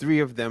 3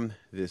 of them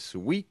this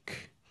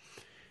week.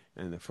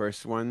 And the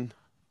first one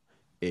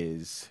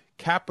is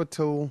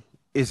Capital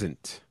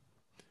Isn't.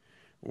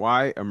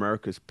 Why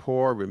America's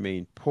Poor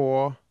Remain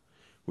Poor,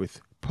 with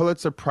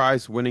Pulitzer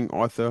Prize winning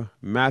author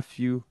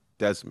Matthew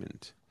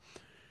Desmond.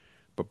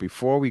 But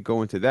before we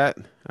go into that,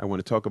 I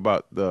want to talk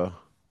about the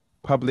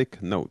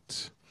public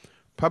note.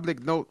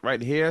 Public note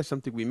right here,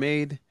 something we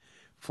made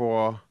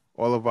for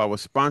all of our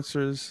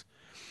sponsors.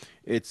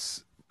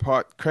 It's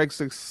part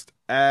Craigslist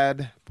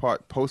ad,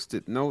 part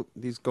post-it note.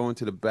 These go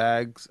into the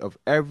bags of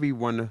every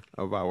one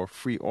of our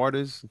free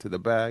orders, into the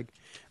bag.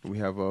 And we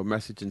have a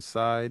message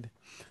inside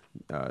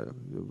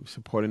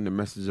supporting the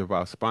message of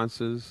our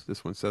sponsors.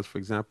 This one says, for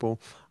example,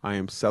 I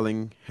am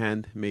selling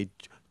handmade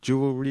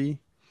jewelry.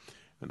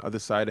 On the other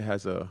side, it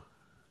has a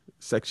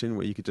section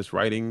where you could just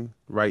write in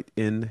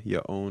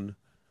your own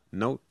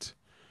note.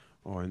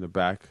 Or in the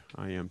back,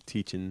 I am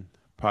teaching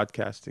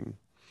podcasting.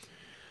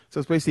 So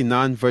it's basically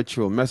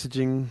non-virtual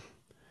messaging.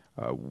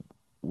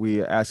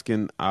 We are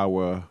asking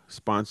our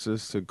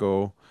sponsors to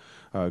go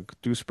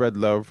do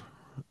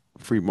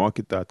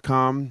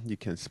spreadlovefreemarket.com. You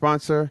can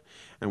sponsor,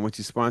 and once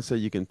you sponsor,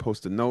 you can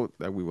post a note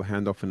that we will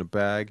hand off in a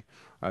bag.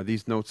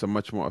 These notes are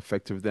much more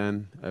effective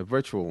than a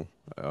virtual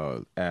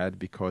ad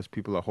because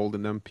people are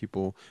holding them.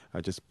 People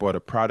just bought a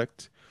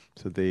product,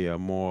 so they are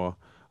more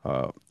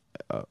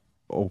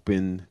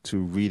open to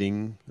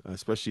reading,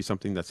 especially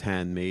something that's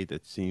handmade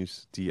that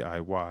seems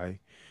DIY.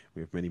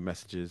 We have many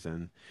messages,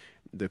 and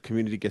the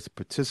community gets to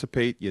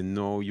participate.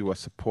 You are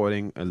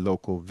supporting a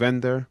local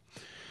vendor.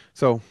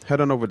 So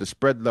head on over to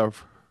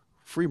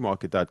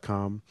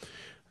spreadlovefreemarket.com.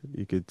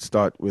 You could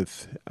start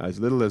with as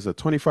little as a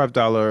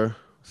 $25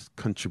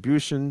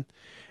 contribution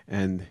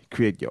and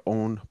create your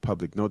own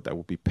public note that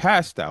will be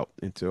passed out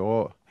in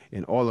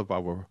all of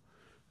our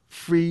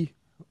free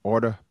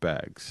order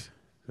bags.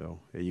 So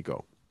there you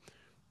go.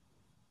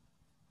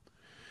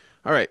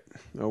 All right,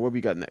 what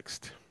we got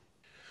next?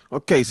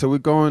 Okay, so we're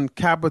going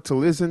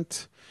Capital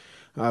Isn't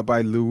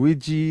by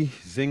Luigi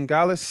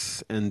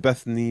Zingales and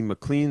Bethany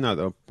McLean,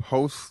 the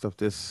host of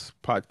this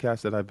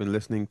podcast that I've been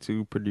listening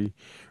to pretty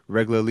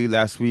regularly.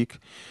 Last week,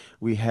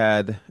 we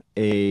had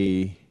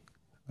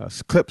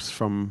clips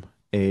from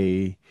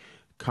a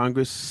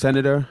Congress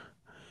senator,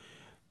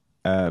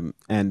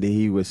 and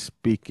he was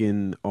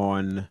speaking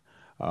on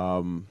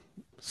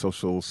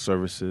social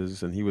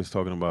services, and he was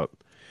talking about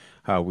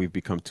how we've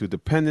become too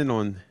dependent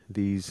on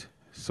these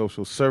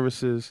social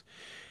services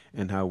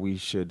and how we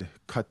should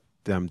cut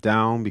them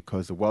down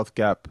because the wealth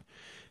gap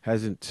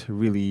hasn't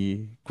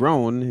really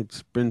grown.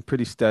 It's been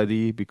pretty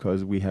steady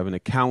because we haven't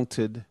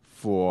accounted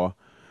for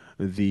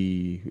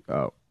the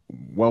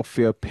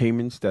welfare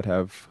payments that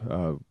have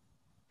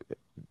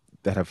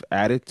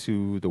added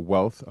to the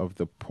wealth of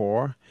the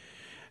poor.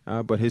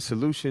 But his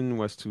solution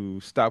was to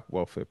stop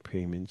welfare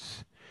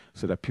payments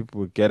so that people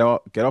would get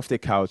off their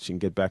couch and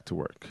get back to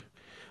work.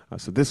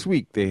 So this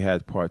week they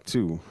had part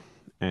 2,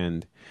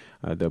 and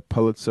the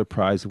Pulitzer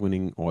Prize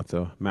winning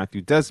author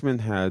Matthew Desmond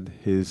had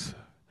his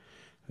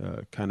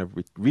kind of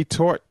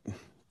retort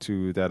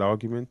to that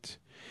argument.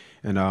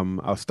 And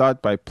I'll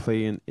start by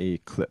playing a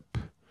clip.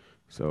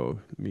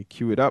 So let me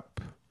cue it up.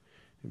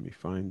 Let me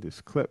find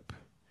this clip.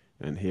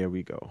 And here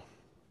we go.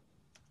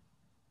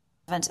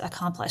 haven't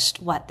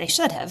accomplished what they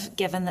should have,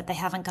 given that they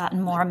haven't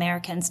gotten more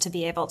Americans to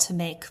be able to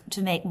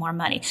make more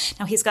money.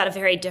 Now, he's got a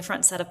very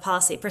different set of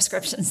policy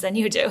prescriptions than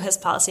you do. His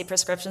policy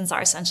prescriptions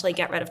are essentially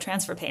get rid of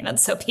transfer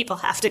payments, so people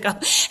have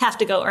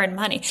to go earn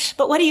money.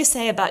 But what do you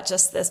say about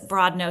just this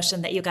broad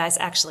notion that you guys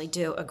actually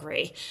do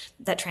agree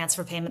that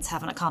transfer payments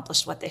haven't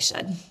accomplished what they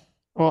should?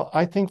 Well,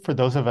 I think for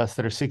those of us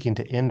that are seeking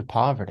to end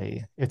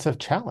poverty, it's a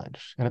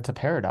challenge and it's a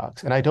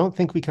paradox. And I don't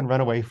think we can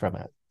run away from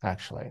it,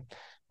 actually,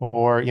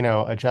 or,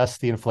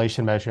 adjust the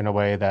inflation measure in a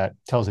way that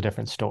tells a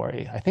different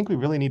story. I think we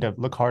really need to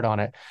look hard on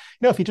it.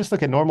 If you just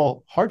look at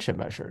normal hardship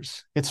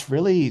measures, it's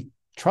really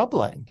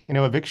troubling.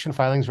 Eviction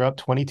filings are up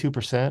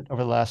 22%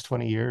 over the last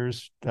 20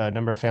 years.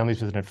 Number of families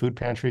visiting food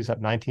pantries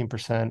up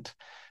 19%.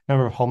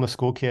 Number of homeless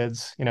school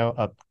kids,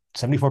 up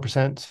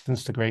 74%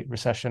 since the Great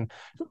Recession.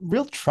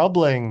 Real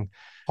troubling,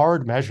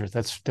 hard measures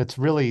that's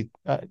really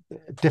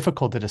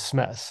difficult to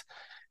dismiss.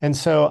 And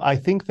so I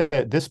think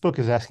that this book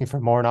is asking for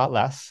more, not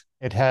less.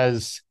 It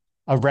has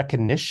a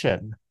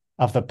recognition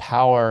of the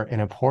power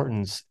and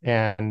importance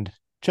and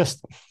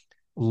just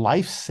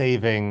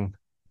life-saving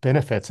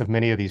benefits of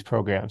many of these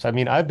programs. I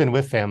mean, I've been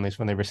with families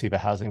when they receive a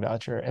housing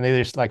voucher and they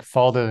just like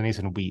fall to their knees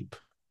and weep,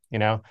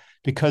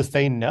 because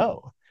they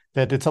know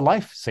that it's a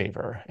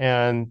lifesaver.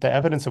 And the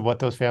evidence of what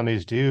those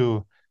families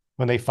do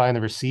when they finally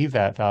receive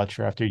that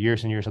voucher after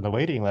years and years on the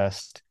waiting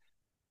list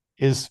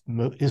is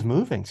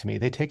moving to me.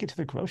 They take it to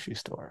the grocery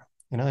store.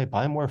 They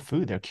buy more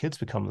food. Their kids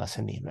become less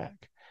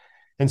anemic.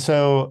 And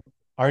so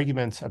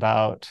arguments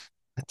about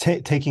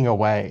taking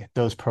away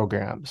those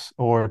programs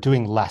or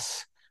doing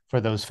less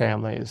for those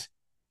families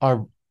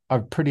are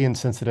pretty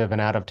insensitive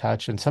and out of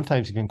touch and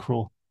sometimes even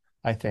cruel,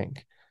 I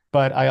think.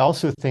 But I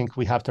also think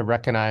we have to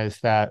recognize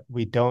that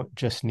we don't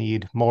just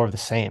need more of the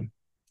same.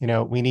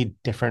 We need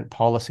different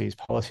policies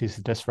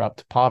that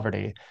disrupt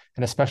poverty,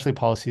 and especially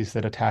policies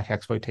that attack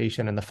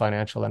exploitation in the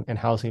financial and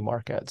housing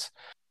markets.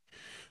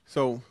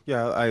 So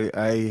yeah,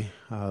 I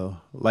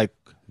like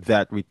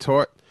that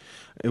retort.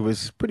 It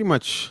was pretty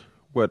much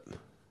what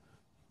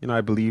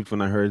I believed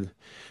when I heard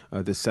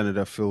the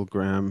Senator Phil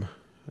Gramm.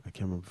 I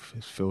can't remember if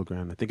it's Phil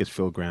Gramm. I think it's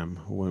Phil Gramm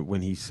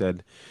when he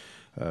said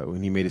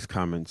when he made his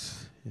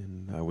comments,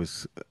 and I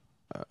was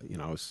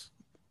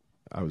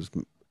I was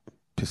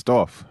pissed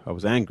off. I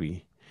was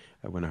angry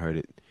when I heard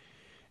it.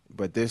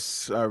 But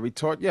this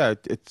retort, yeah,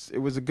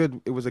 it was a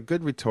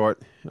good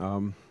retort.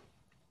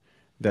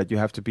 That you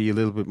have to be a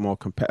little bit more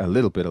a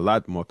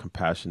lot more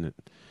compassionate.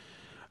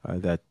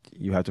 That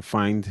you have to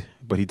find,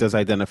 but he does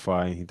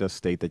identify, he does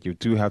state that you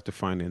do have to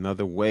find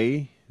another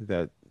way,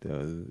 that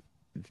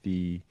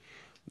the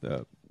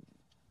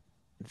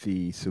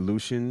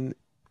solution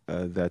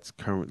that's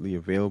currently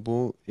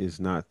available is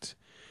not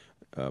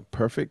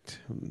perfect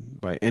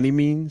by any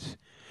means.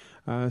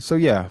 So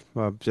yeah,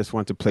 just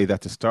want to play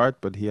that to start,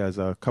 but he has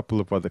a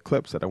couple of other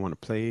clips that I want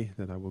to play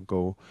that I will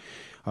go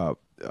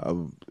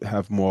I'll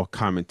have more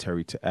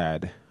commentary to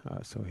add.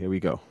 So here we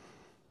go.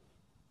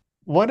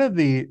 One of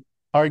the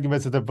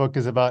arguments of the book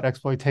is about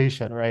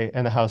exploitation, right,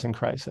 and the housing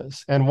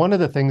crisis. And one of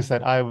the things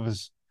that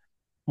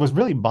was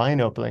really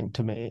mind-opening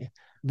to me,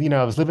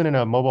 I was living in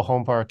a mobile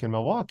home park in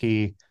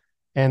Milwaukee,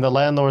 and the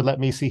landlord let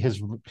me see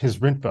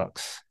his rent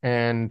books,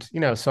 and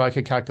so I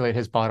could calculate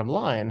his bottom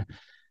line.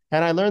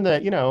 And I learned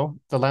that,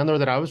 the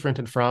landlord that I was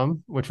renting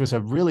from, which was a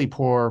really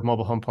poor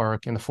mobile home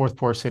park in the fourth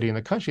poorest city in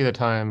the country at the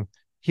time,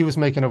 he was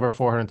making over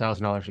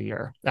 $400,000 a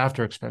year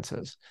after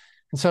expenses.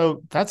 And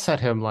so that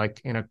set him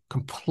like in a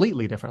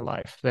completely different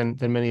life than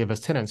many of us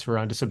tenants who are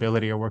on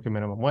disability or working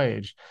minimum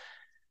wage.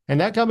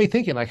 And that got me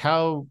thinking, like,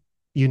 how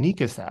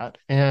unique is that?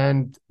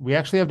 And we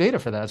actually have data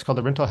for that. It's called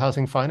the Rental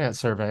Housing Finance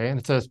Survey. And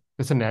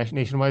it's a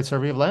nationwide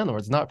survey of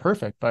landlords. Not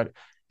perfect, but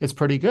it's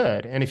pretty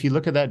good. And if you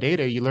look at that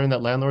data, you learn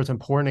that landlords in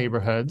poor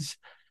neighborhoods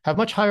have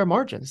much higher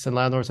margins than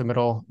landlords in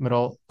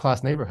middle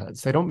class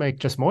neighborhoods. They don't make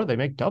just more, they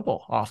make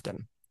double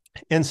often.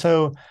 And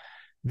so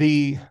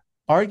the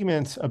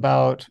arguments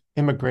about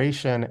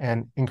immigration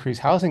and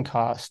increased housing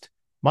cost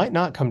might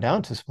not come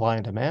down to supply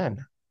and demand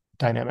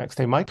dynamics.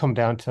 They might come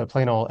down to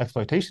plain old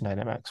exploitation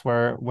dynamics,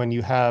 where when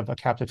you have a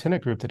captive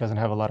tenant group that doesn't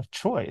have a lot of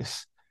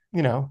choice,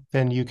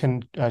 then you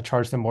can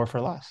charge them more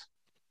for less.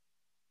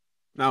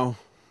 Now,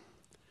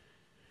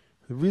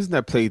 the reason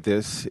I played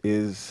this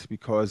is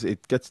because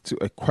it gets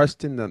to a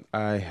question that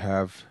I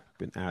have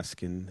been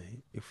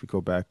asking. If we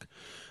go back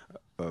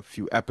a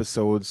few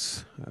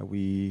episodes,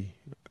 we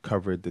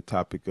covered the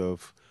topic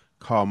of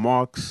Karl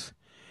Marx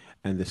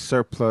and the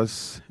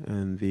surplus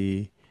and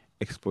the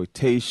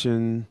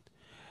exploitation.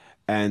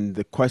 And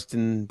the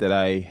question that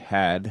I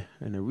had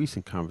in a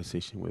recent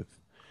conversation with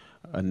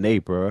a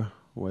neighbor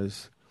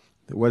was,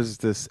 what does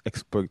this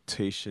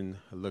exploitation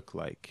look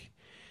like?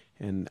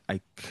 And I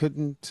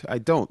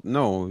don't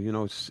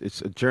know,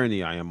 it's a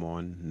journey I am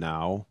on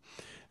now.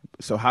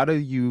 So how do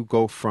you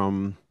go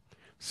from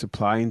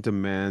supply and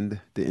demand,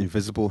 the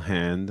invisible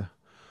hand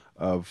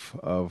of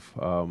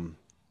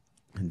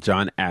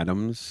John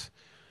Adams?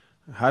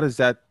 How does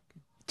that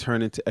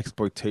turn into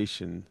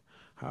exploitation?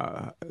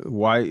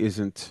 Why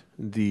isn't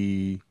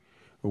the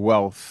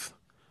wealth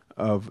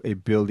of a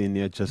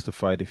billionaire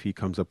justified if he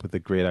comes up with a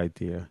great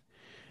idea?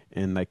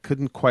 And I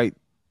couldn't quite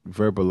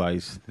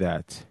verbalize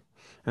that.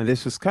 And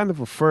this was kind of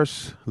a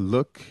first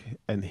look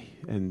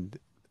and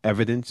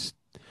evidence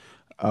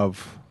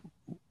of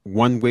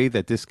one way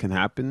that this can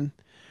happen.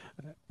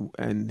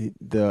 And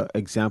the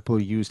example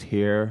used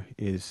here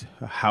is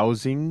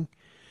housing,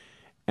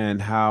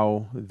 and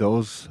how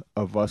those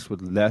of us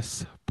with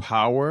less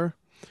power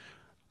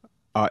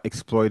are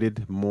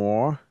exploited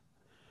more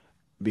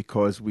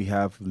because we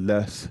have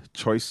less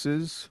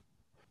choices.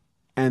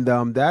 And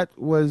that's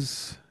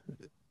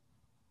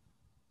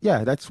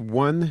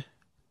one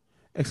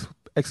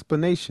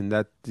explanation,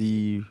 that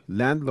the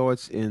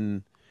landlords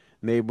in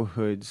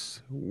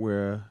neighborhoods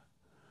where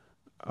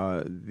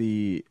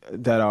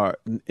that are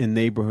in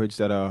neighborhoods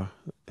that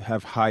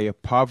have higher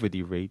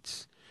poverty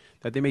rates,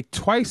 that they make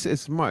twice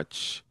as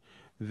much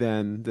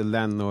than the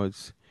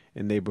landlords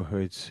in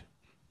neighborhoods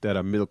that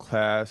are middle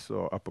class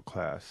or upper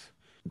class.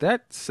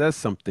 That says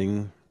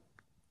something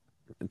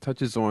and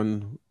touches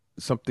on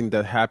something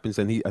that happens,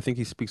 and I think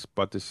he speaks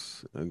about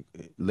this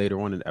later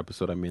on in the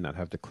episode. I may not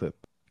have the clip.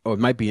 Oh, it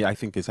might be. I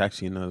think it's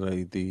actually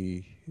in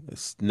the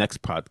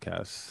next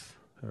podcast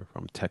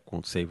from Tech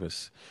Won't Save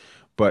Us.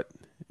 But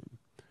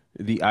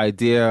the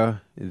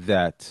idea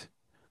that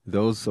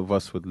those of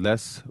us with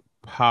less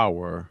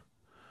power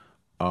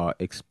are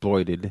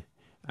exploited,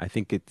 I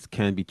think it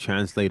can be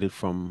translated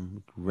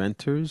from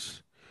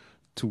renters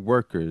to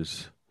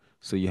workers.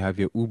 So you have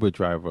your Uber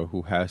driver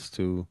who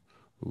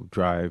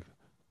drive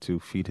to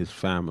feed his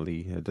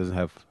family. He doesn't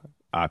have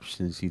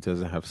options. He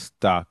doesn't have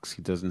stocks.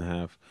 He doesn't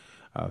have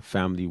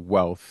family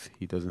wealth.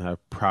 He doesn't have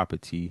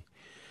property.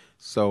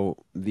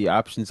 So the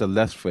options are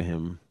less for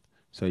him.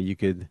 So you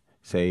could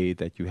say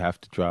that you have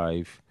to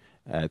drive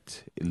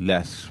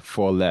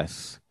for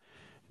less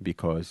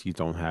because you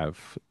don't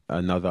have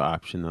another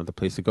option, another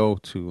place to go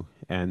to.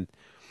 And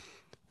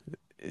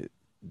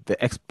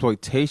the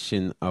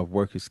exploitation of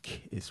workers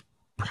is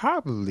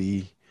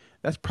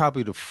that's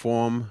probably the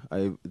form,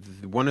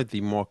 one of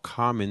the more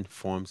common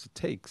forms it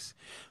takes.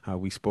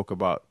 We spoke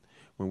about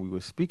when we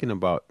were speaking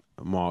about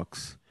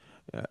Marx,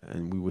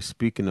 and we were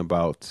speaking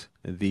about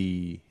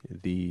the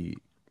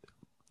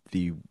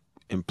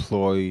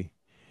employers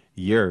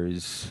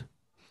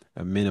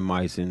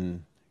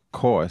minimizing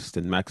cost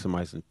and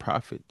maximizing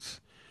profits.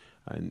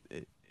 And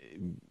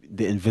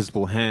the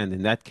invisible hand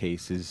in that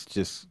case is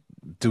just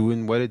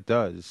doing what it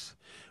does,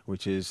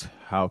 which is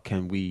how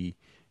can we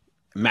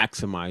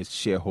maximize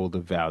shareholder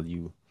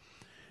value.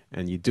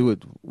 And you do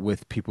it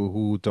with people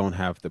who don't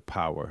have the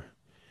power.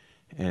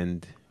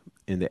 And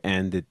in the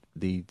end, it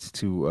leads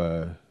to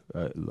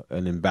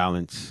an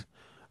imbalance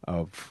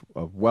of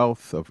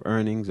wealth, of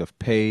earnings, of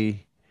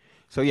pay.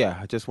 So yeah,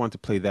 I just want to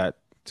play that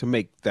to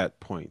make that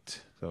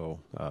point. So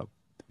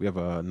we have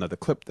another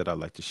clip that I'd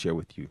like to share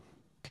with you.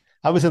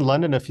 I was in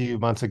London a few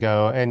months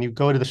ago, and you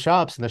go to the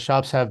shops, and the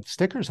shops have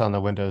stickers on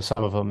the windows,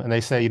 some of them, and they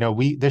say,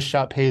 this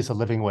shop pays a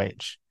living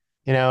wage.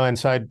 And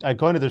so I'd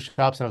go into the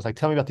shops and I was like,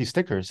 tell me about these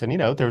stickers. And,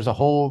 there was a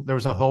whole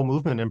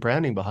movement and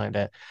branding behind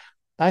it.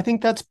 I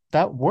think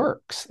that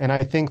works. And I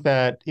think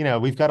that,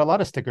 we've got a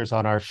lot of stickers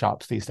on our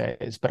shops these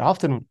days, but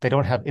often they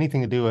don't have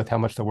anything to do with how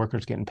much the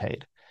worker's getting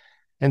paid.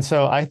 And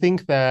so I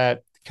think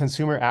that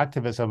consumer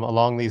activism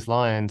along these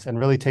lines and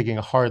really taking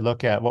a hard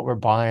look at what we're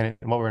buying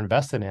and what we're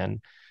investing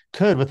in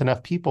could, with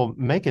enough people,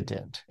 make a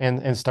dent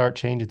and start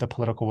changing the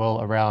political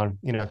will around,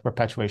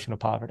 perpetuation of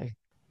poverty.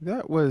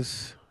 It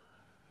was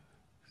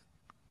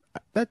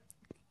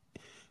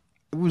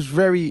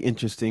very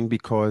interesting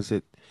because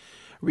it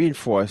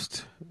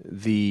reinforced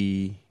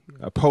the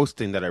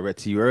posting that I read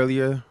to you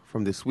earlier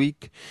from this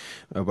week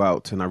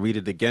about, and I read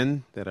it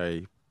again, that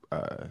I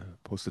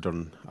posted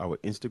on our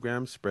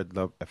Instagram, Spread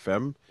Love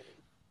FM.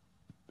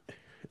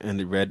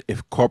 And it read,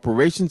 if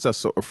corporations are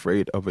so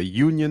afraid of a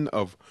union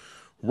of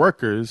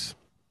workers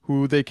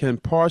who they can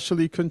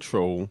partially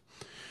control,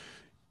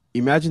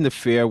 imagine the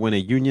fear when a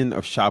union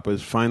of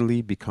shoppers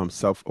finally becomes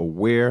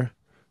self-aware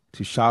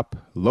to shop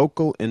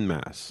local en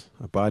masse,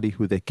 a body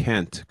who they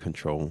can't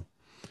control.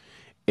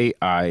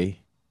 AI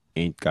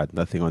ain't got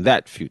nothing on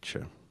that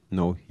future.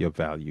 Know your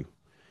value.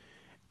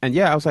 And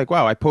yeah, I was like,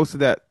 wow, I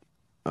posted that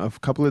a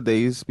couple of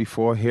days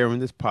before hearing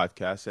this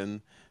podcast,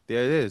 and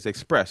there it is,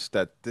 expressed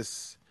that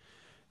this,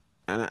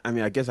 and I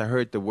mean, I guess I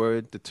heard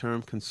the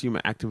term consumer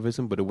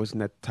activism, but it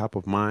wasn't at the top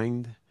of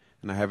mind.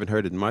 And I haven't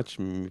heard it much,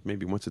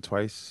 maybe once or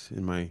twice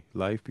in my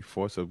life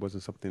before, so it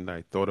wasn't something that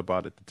I thought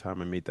about at the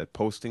time I made that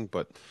posting,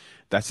 but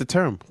that's the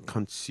term,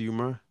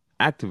 consumer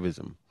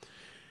activism.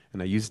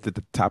 And I used it at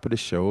the top of the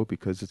show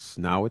because it's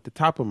now at the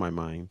top of my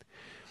mind.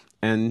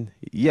 And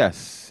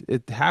yes,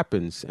 it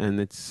happens, and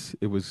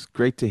it was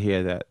great to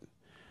hear that,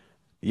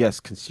 yes,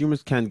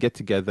 consumers can get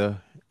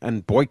together,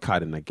 and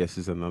boycotting, I guess,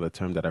 is another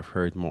term that I've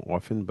heard more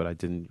often, but I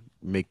didn't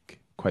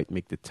quite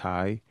make the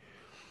tie.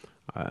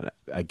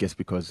 I guess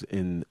because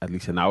at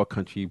least in our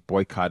country,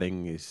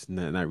 boycotting is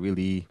not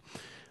really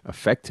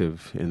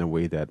effective in a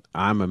way that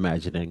I'm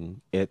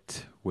imagining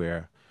it,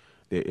 where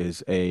there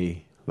is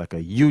a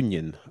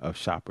union of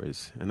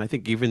shoppers. And I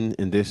think even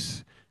in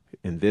this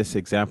in this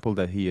example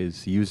that he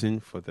is using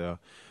for the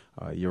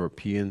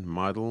European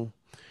model,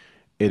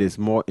 it is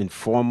more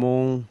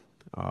informal,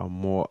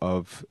 more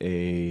of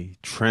a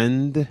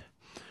trend.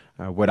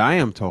 What I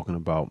am talking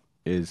about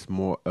is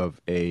more of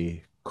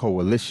a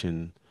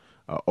coalition,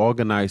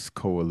 organized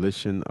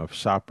coalition of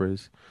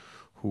shoppers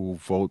who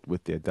vote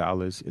with their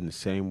dollars in the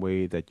same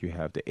way that you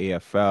have the the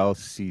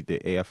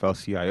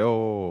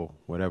AFL-CIO,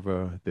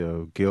 whatever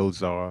the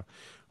guilds are,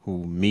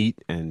 who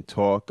meet and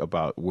talk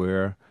about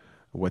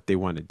what they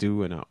want to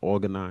do and are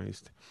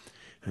organized.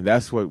 And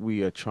that's what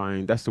we are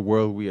trying. That's the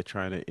world we are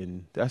trying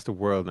to that's the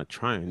world not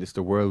trying. It's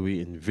the world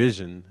we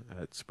envision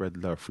at Spread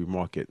Love Free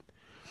Market.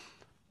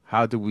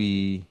 How do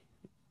we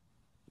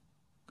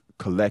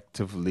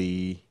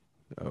collectively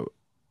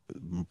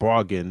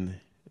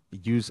bargain,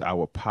 use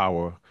our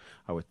power,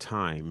 our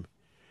time,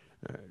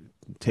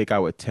 take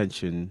our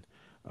attention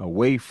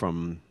away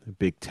from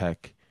big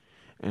tech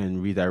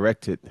and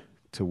redirect it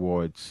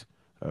towards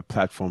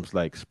platforms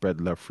like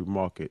Spread Love Free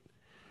Market,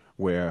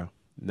 where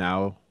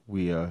now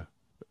we are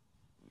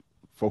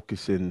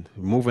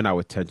moving our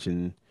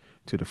attention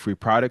to the free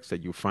products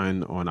that you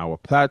find on our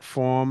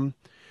platform,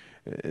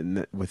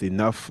 and with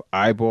enough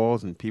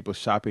eyeballs and people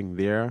shopping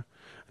there.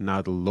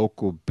 Now the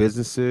local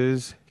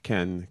businesses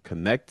can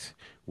connect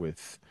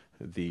with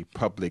the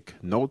public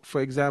note, for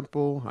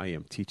example. I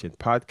am teaching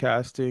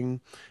podcasting.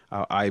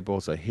 Our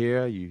eyeballs are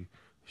here. You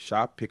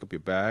shop, pick up your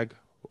bag.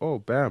 Oh,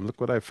 bam,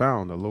 look what I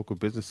found. A local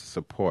business to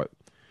support.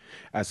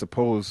 As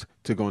opposed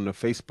to going to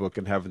Facebook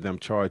and having them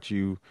charge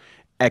you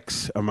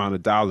X amount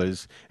of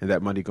dollars and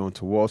that money going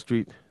to Wall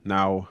Street.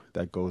 Now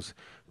that goes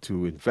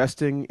to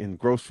investing in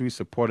groceries,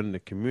 supporting the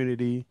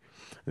community.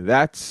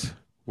 That's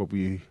what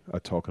we are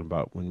talking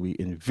about when we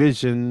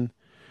envision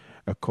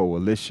a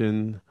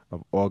coalition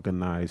of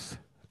organized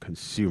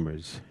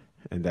consumers.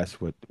 And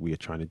that's what we are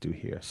trying to do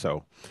here.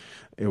 So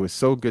it was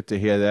so good to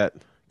hear that.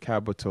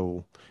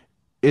 Capital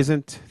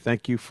Isn't.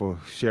 Thank you for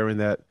sharing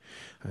that.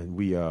 And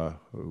we are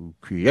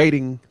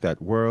creating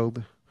that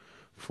world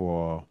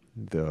for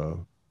the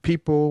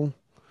people,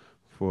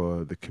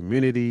 for the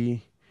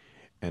community.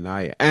 And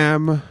I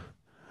am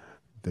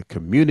the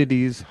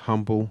community's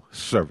humble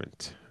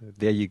servant.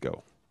 There you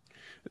go.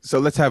 So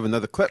let's have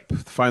another clip, the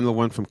final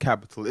one from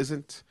Capital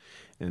Isn't.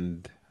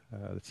 And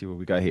let's see what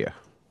we got here.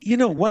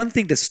 One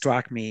thing that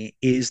struck me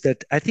is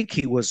that I think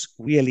he was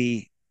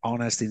really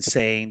honest in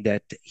saying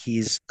that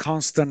his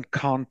constant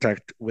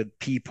contact with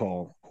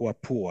people who are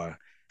poor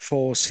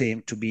force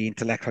him to be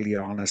intellectually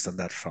honest on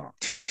that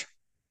front.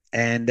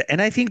 And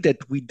I think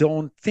that we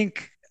don't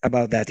think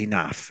about that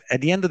enough.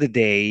 At the end of the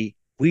day,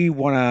 we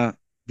want to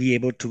be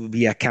able to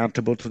be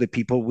accountable to the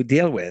people we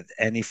deal with.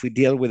 And if we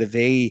deal with a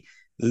very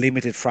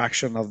limited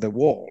fraction of the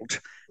world,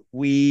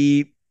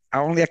 we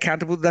are only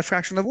accountable to that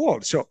fraction of the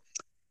world. So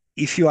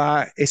if you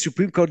are a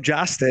Supreme Court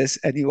justice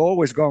and you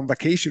always go on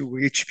vacation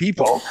with rich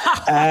people,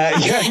 you're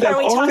are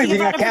we only talking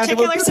being about a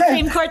accountable particular to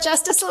Supreme them. Court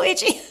justice,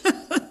 Luigi?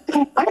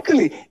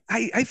 Actually,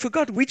 I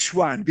forgot which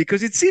one,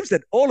 because it seems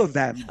that all of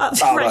them are.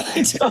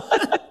 Right.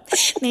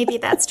 Maybe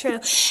that's true.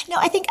 No,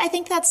 I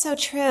think that's so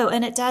true.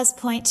 And it does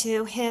point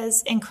to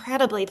his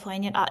incredibly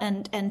poignant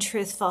and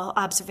truthful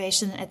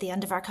observation at the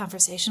end of our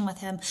conversation with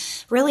him.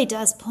 Really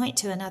does point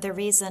to another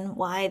reason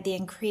why the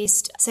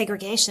increased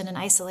segregation and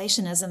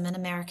isolationism in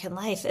American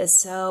life is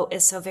so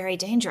very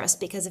dangerous.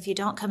 Because if you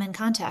don't come in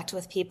contact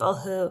with people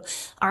who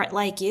aren't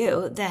like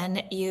you,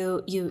 then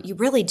you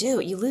really do.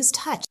 You lose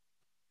touch.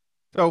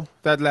 So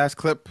that last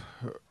clip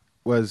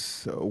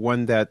was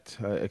one that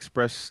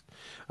expressed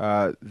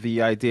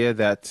the idea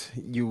that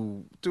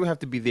you do have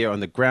to be there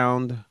on the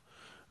ground,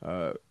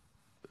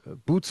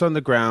 boots on the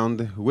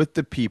ground with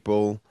the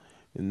people,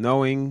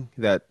 knowing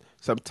that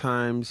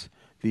sometimes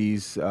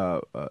these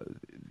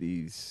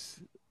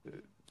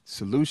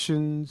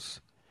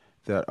solutions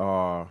that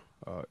are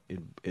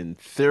in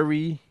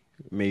theory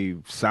may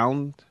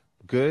sound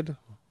good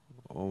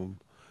or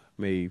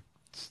may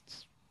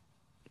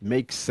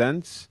make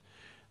sense,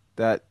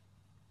 that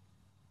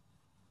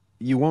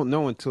you won't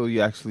know until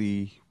you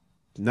actually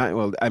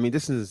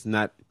this is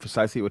not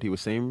precisely what he was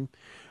saying,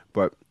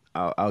 but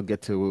I'll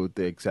get to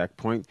the exact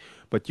point.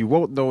 But you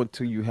won't know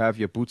until you have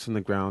your boots on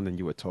the ground and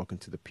you are talking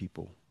to the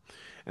people.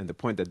 And the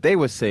point that they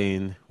were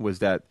saying was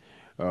that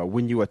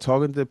when you are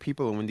talking to the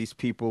people and when these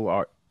people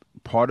are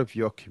part of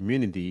your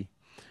community,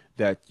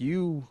 that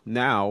you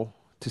now,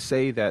 to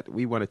say that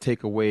we want to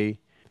take away,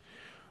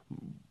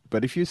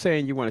 but if you're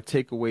saying you want to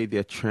take away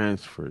their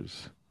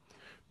transfers,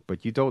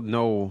 but you don't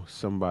know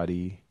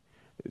somebody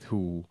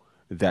who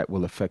that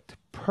will affect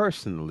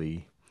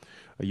personally,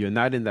 you're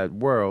not in that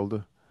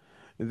world,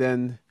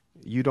 then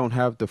you don't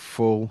have the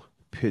full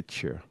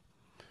picture.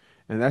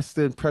 And that's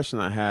the impression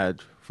I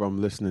had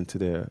from listening to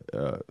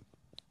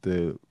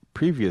the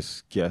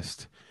previous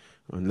guest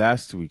on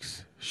last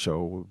week's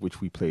show,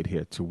 which we played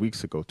here 2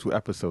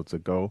 episodes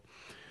ago,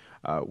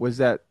 was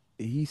that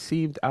he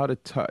seemed out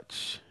of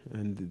touch.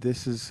 And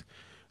this is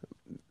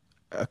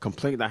a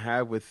complaint I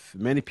have with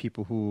many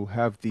people who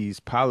have these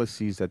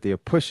policies that they are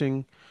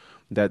pushing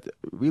that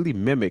really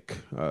mimic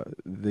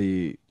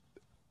the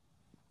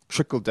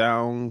trickle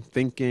down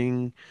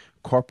thinking,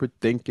 corporate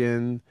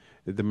thinking,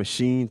 the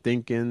machine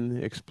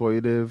thinking,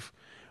 exploitative.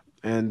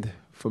 And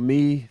for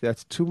me,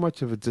 that's too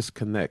much of a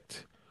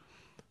disconnect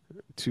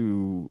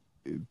to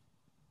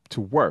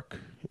work.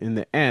 In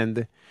the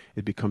end,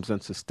 it becomes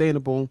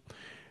unsustainable.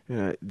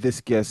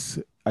 This guest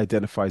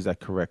identifies that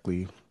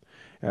correctly.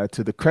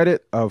 To the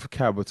credit of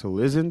Capital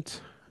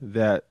Isn't,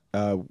 that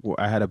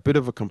I had a bit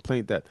of a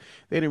complaint that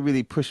they didn't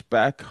really push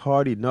back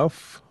hard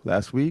enough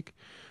last week,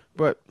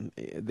 but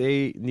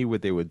they knew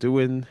what they were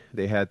doing.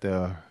 They had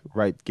the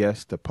right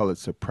guest, the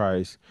Pulitzer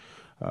Prize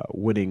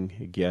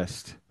winning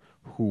guest,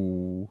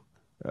 who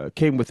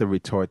came with a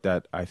retort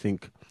that I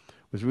think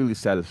was really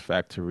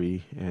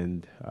satisfactory,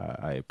 and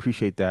I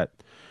appreciate that.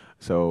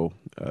 So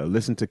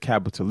listen to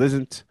Capital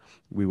Isn't.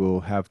 We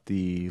will have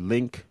the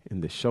link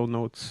in the show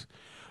notes.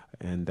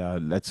 And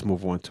let's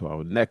move on to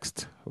our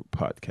next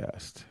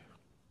podcast.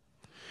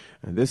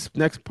 And this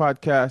next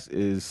podcast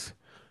is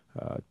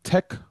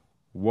Tech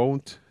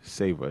Won't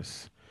Save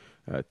Us.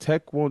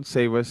 Tech Won't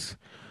Save Us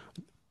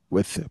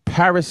with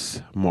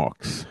Paris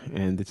Marx.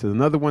 And it's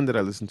another one that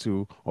I listen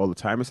to all the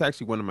time. It's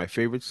actually one of my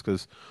favorites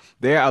because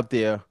they're out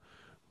there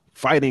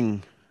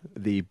fighting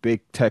the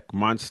big tech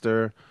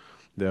monster,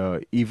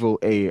 the evil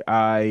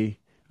AI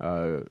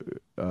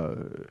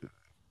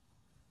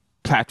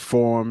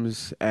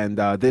platforms, and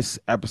this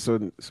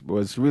episode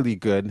was really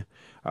good.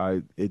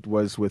 It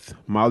was with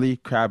Molly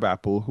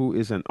Crabapple, who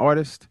is an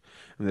artist,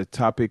 and the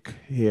topic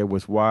here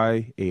was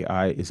why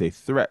AI is a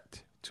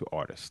threat to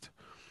artists.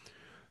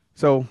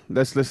 So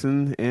let's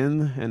listen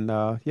in, and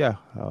I'll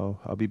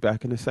be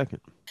back in a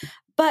second.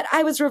 But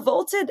I was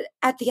revolted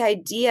at the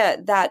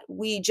idea that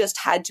we just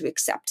had to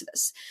accept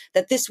this,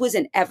 that this was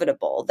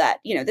inevitable, that,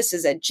 this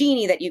is a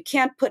genie that you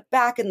can't put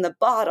back in the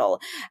bottle,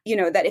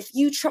 that if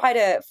you try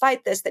to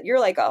fight this, that you're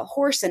like a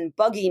horse and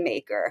buggy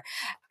maker.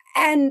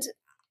 And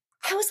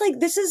I was like,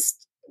 this is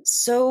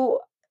so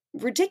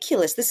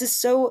ridiculous. This is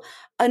so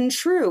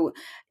untrue.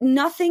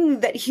 Nothing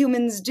that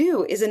humans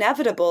do is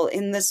inevitable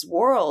in this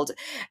world.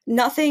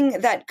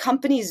 Nothing that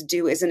companies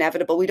do is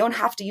inevitable. We don't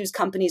have to use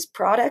companies'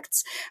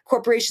 products.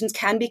 Corporations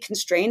can be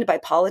constrained by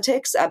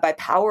politics, by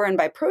power, and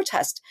by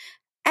protest.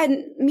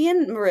 And me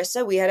and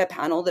Marissa, we had a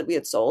panel that we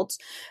had sold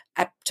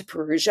to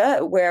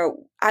Perugia where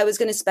I was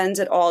going to spend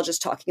it all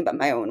just talking about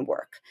my own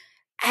work.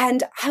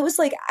 And I was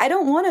like, I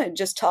don't want to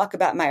just talk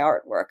about my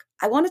artwork.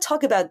 I want to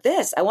talk about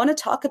this. I want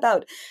to talk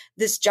about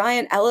this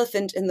giant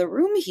elephant in the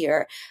room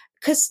here,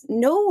 because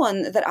no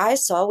one that I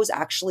saw was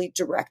actually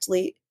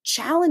directly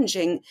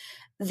challenging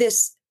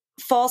this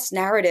false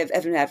narrative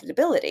of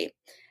inevitability.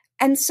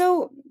 And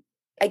so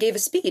I gave a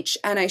speech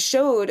and I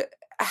showed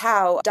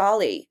how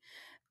DALL-E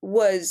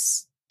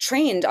was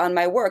trained on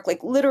my work.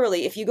 Like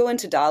literally, if you go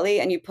into DALL-E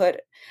and you put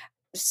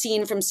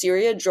scene from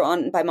Syria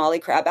drawn by Molly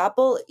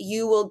Crabapple,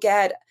 you will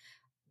get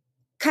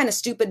kind of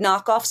stupid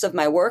knockoffs of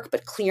my work,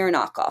 but clear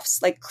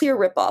knockoffs, like clear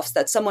ripoffs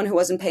that someone who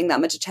wasn't paying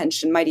that much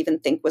attention might even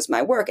think was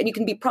my work. And you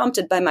can be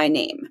prompted by my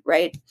name,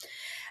 right?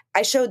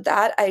 I showed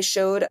that. I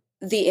showed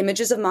the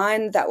images of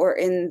mine that were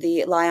in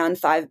the Lion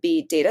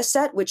 5B data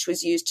set, which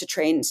was used to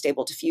train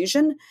Stable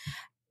Diffusion.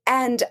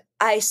 And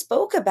I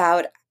spoke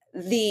about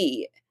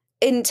the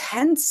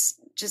intense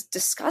just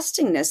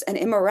disgustingness and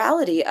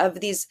immorality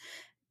of these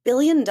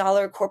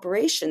billion-dollar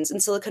corporations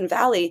in Silicon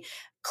Valley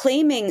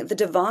claiming the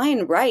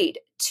divine right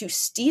to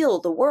steal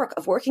the work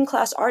of working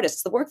class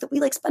artists, the work that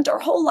we spent our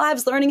whole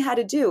lives learning how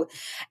to do,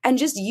 and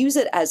just use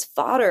it as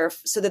fodder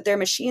so that their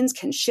machines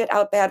can shit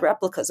out bad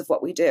replicas of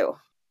what we do.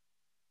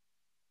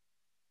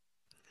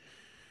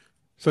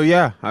 So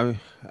yeah,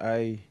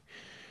 I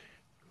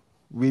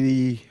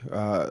really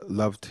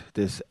loved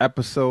this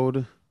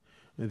episode.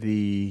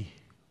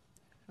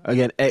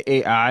 Again,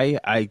 AI,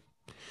 I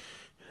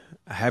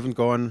haven't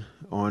gone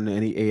on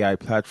any AI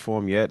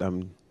platform yet.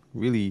 I'm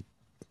really,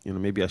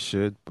 maybe I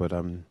should, but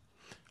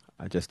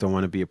I just don't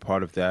want to be a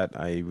part of that.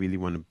 I really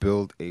want to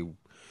build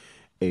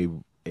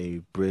a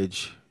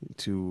bridge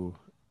to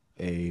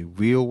a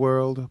real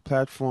world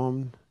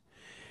platform.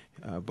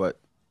 But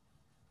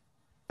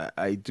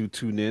I do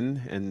tune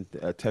in, and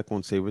Tech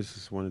Won't Save Us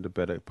is one of the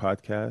better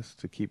podcasts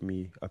to keep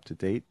me up to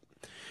date.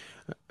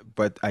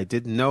 But I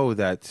didn't know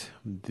that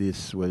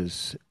this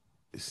was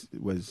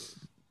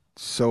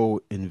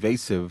so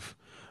invasive.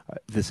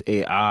 This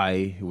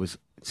AI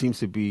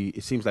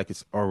it seems like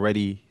it's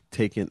already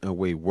taken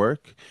away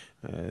work.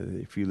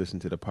 If you listen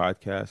to the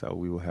podcast,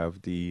 we will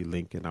have the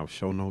link in our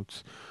show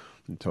notes.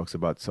 It talks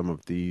about some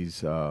of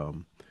these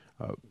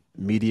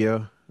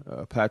media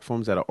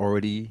platforms that are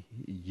already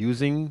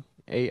using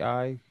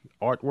AI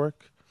artwork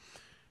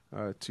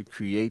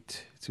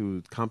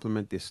to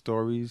complement their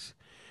stories.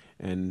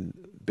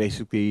 And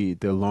basically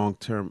the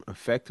long-term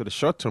effect or the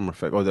short-term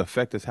effect or the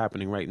effect that's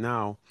happening right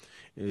now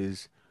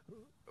is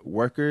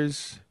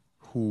workers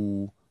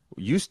who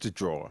used to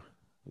draw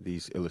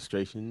these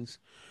illustrations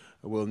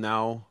will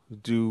now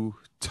do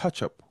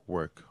touch-up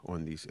work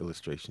on these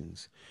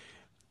illustrations.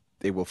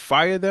 They will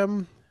fire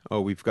them. Oh,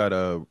 we've got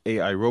a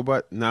AI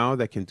robot now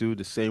that can do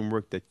the same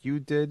work that you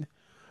did,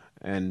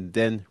 and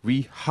then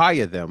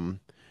rehire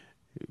them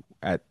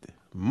at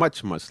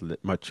much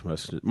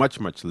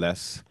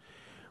less,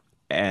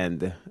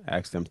 and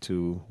ask them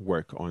to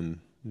work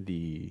on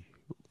the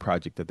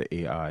project that the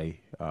AI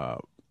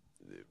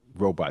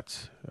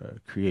robots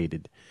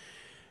created.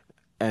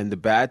 And the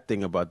bad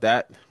thing about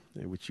that,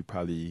 which you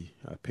probably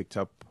picked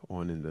up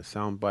on in the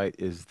soundbite,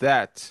 is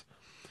that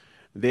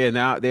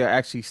they're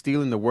actually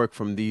stealing the work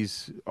from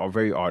these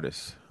very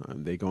artists.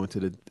 They go into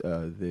the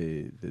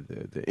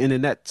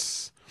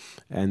internets,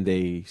 and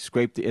they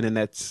scrape the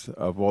internets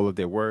of all of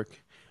their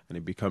work, and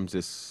it becomes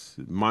this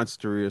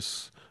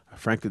monstrous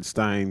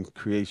Frankenstein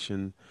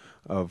creation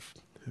of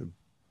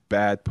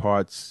bad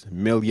parts,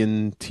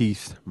 million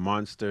teeth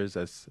monsters,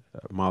 as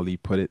Mali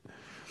put it,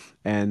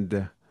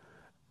 and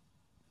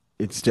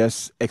it's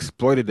just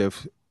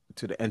exploitative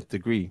to the nth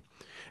degree.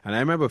 And I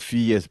remember a few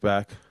years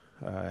back,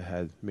 I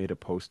had made a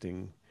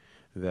posting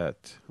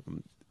that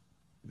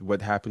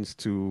what happens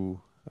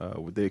to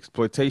the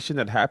exploitation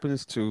that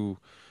happens to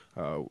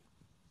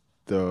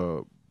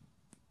the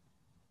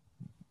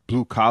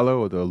blue collar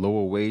or the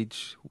lower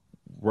wage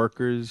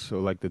workers, or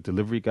like the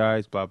delivery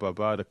guys, blah blah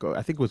blah.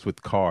 I think it was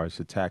with cars,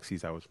 the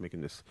taxis. I was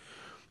making this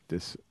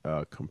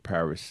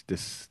comparison,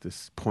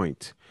 this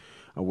point,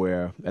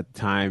 where at the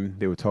time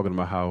they were talking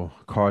about how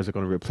cars are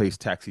going to replace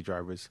taxi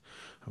drivers.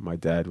 My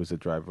dad was a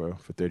driver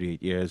for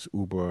 38 years.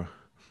 Uber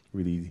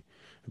really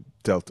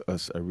dealt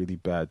us a really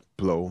bad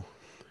blow.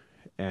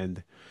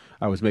 And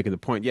I was making the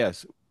point,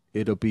 yes,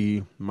 it'll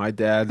be my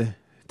dad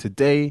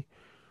today,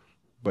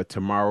 but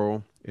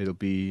tomorrow it'll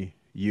be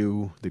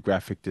you, the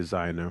graphic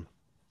designer.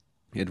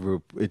 It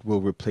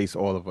will replace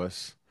all of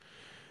us.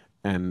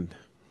 And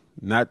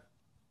not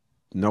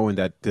knowing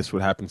that this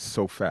would happen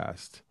so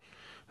fast.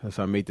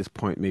 So I made this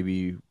point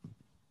maybe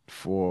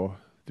 4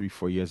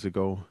 years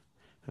ago,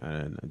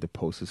 and the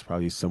post is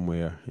probably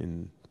somewhere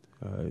in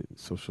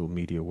social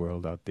media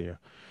world out there.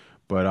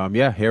 But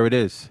yeah, here it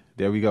is.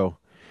 There we go.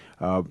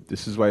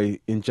 This is why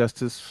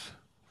injustice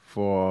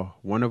for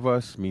one of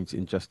us means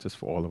injustice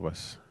for all of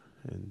us.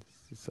 And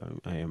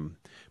I am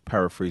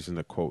paraphrasing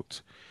a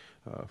quote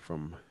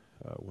from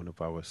one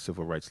of our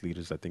civil rights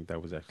leaders. I think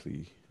that was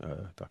actually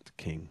Dr.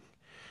 King.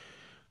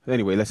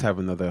 Anyway, let's have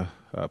another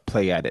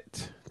play at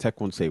it.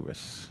 Tech won't save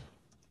us.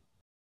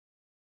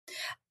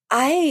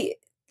 I,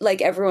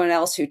 like everyone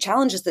else who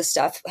challenges this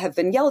stuff, have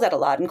been yelled at a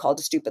lot and called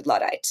a stupid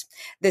Luddite.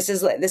 This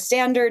is the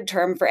standard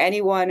term for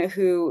anyone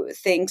who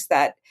thinks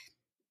that,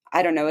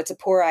 I don't know, it's a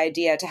poor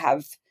idea to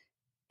have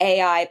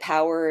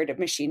AI-powered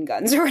machine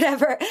guns or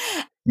whatever.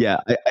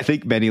 Yeah, I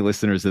think many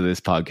listeners of this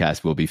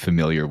podcast will be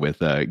familiar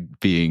with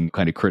being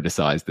kind of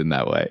criticized in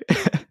that way.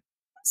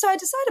 So I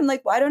decided, I'm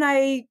like, why don't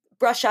I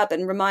brush up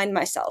and remind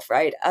myself,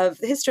 right, of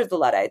the history of the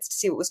Luddites to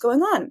see what was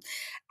going on.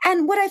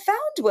 And what I found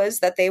was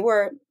that they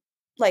were,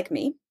 like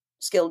me,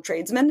 skilled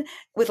tradesmen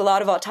with a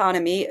lot of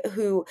autonomy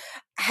who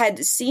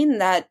had seen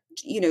that,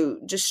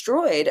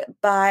 destroyed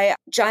by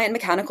giant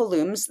mechanical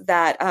looms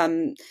that,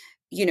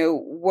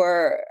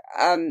 were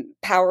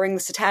powering the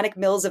Satanic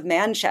Mills of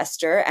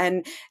Manchester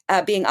and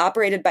being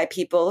operated by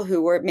people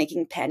who were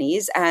making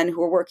pennies and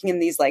who were working in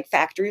these like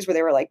factories where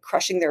they were like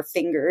crushing their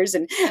fingers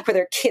and where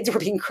their kids were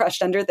being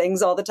crushed under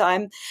things all the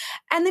time.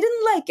 And they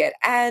didn't like it.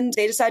 And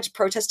they decided to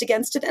protest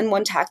against it. And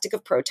one tactic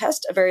of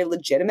protest, a very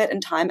legitimate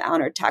and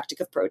time-honored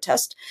tactic of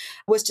protest,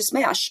 was to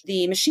smash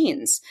the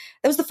machines.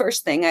 That was the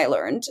first thing I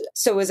learned.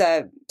 So it was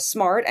a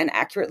smart and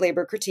accurate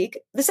labor critique.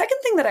 The second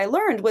thing that I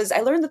learned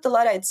that the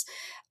Luddites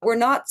were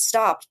not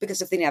stopped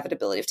because of the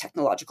inevitability of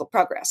technological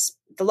progress.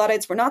 The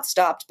Luddites were not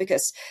stopped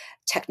because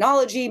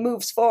technology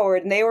moves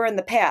forward and they were in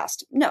the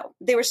past. No,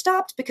 they were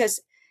stopped because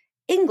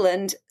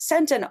England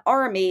sent an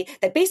army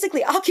that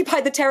basically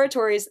occupied the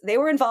territories they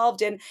were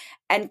involved in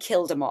and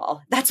killed them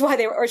all. That's why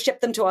or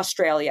shipped them to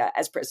Australia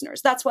as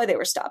prisoners. That's why they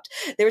were stopped.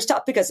 They were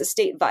stopped because of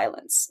state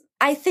violence.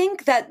 I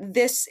think that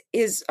this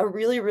is a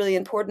really, really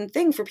important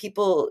thing for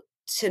people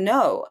to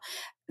know,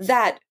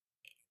 that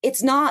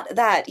it's not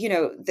that,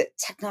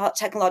 that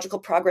technological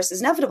progress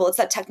is inevitable. It's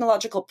that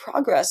technological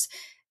progress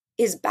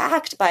is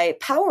backed by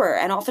power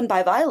and often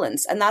by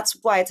violence. And that's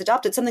why it's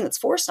adopted, something that's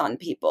forced on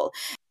people.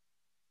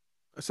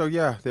 So,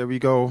 yeah, there we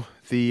go.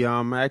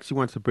 I actually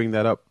want to bring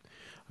that up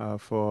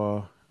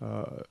for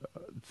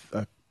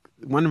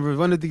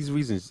one of these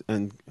reasons.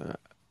 And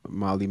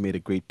Mali made a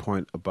great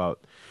point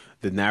about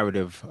the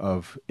narrative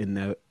of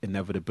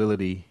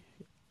inevitability.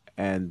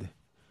 And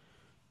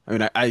I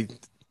mean,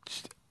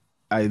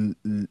 I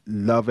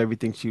love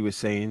everything she was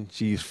saying.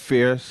 She's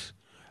fierce.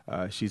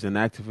 She's an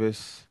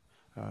activist.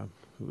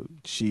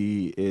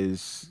 She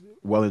is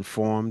well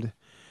informed,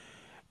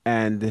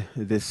 and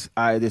this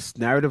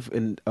narrative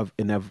of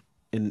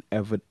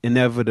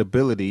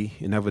inevitability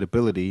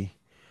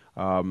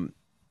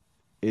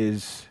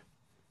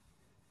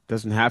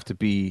doesn't have to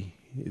be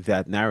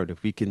that narrative.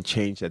 We can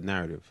change that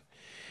narrative.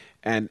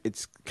 And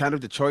it's kind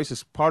of the choice.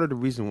 It's part of the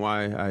reason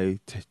why I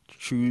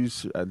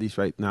choose, at least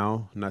right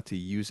now, not to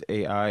use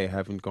AI. I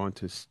haven't gone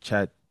to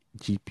Chat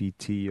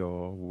GPT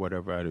or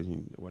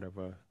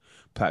whatever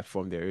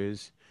platform there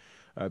is,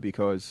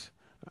 because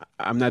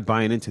I'm not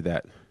buying into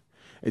that.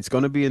 it's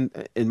going to be,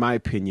 in my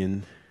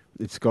opinion,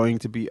 it's going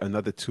to be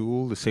another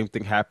tool. The same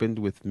thing happened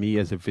with me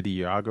as a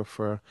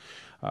videographer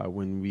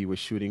when we were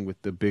shooting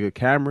with the bigger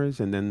cameras,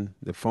 and then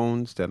the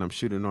phones that I'm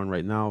shooting on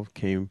right now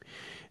became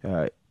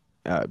a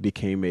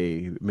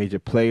major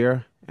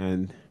player,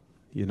 and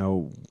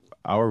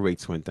our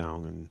rates went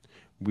down, and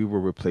we were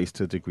replaced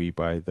to a degree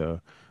by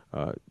the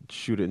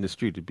shooter in the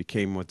street. It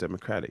became more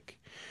democratic.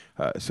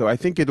 So I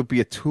think it'll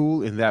be a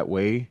tool in that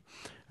way.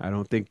 I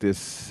don't think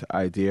this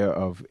idea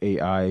of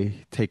AI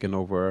taking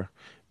over,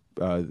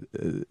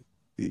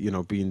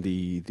 being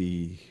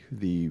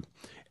the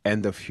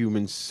end of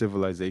human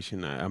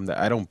civilization.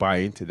 I don't buy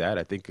into that.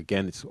 I think,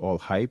 again, it's all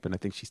hype, and I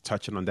think she's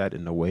touching on that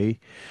in a way.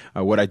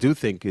 What I do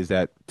think is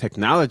that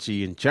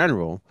technology in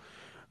general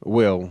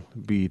will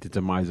be the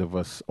demise of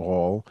us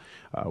all.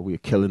 We are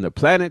killing the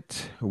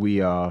planet.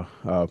 We are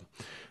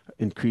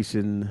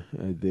increasing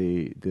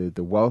the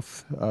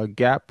wealth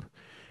gap,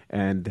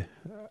 and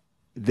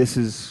this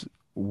is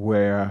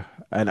where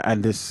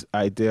and this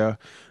idea.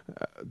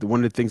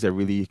 One of the things that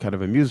really kind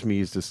of amused me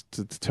is this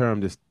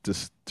term,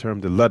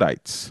 the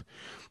Luddites.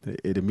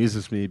 It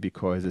amuses me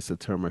because it's a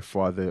term my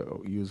father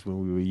used when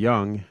we were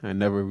young. I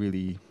never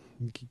really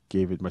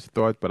gave it much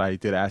thought, but I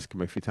did ask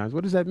him a few times,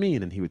 what does that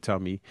mean? And he would tell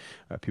me,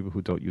 people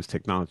who don't use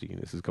technology.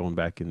 And this is going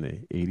back in the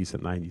 80s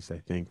and 90s, I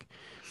think.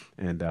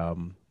 And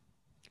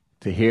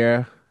to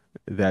hear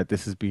that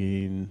this is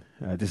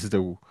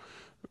the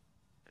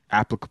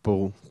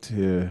applicable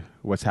to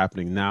what's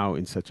happening now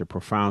in such a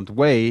profound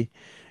way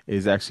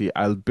is actually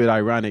a bit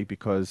ironic,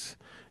 because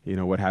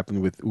what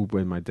happened with Uber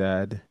and my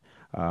dad,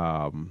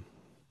 and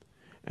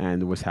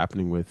what's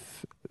happening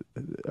with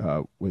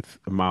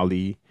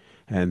Amali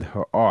and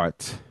her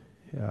art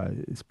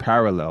is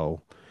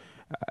parallel.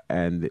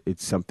 And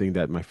it's something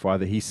that my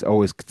father, he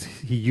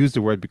used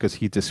the word because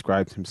he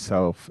described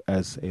himself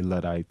as a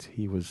Luddite.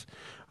 He was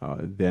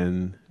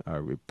then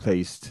not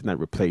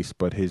replaced,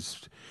 but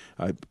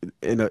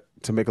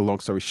to make a long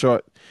story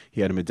short,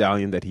 he had a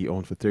medallion that he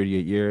owned for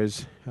 38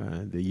 years.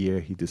 The year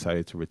he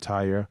decided to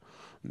retire,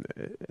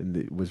 and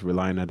it was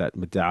relying on that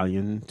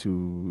medallion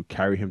to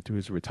carry him through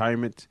his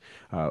retirement.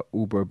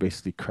 Uber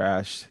basically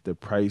crashed the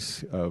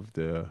price of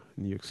the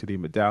New York City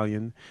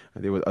medallion.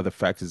 There were other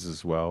factors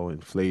as well,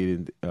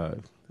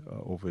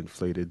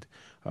 overinflated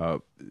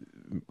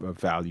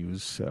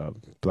values,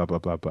 blah, blah,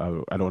 blah,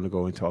 blah. I don't want to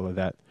go into all of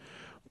that.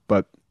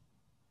 But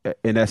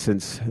in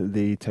essence,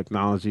 the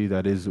technology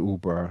that is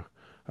Uber,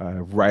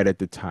 right at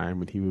the time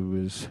when he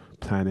was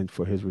planning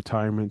for his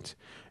retirement,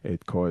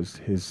 it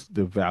caused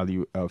the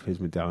value of his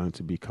medallion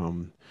to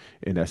become,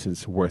 in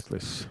essence,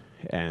 worthless.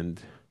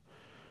 And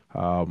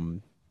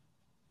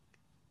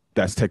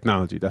that's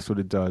technology. That's what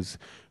it does.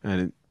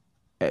 And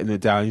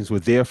medallions were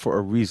there for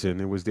a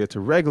reason. It was there to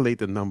regulate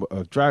the number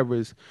of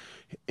drivers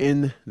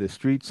in the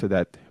street so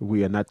that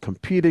we are not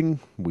competing.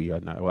 We are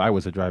not. Well, I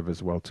was a driver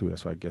as well, too.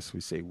 That's why I guess we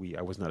say we.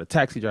 I was not a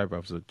taxi driver. I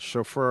was a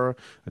chauffeur,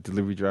 a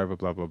delivery driver,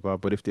 blah, blah, blah.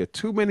 But if there are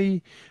too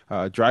many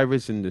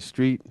drivers in the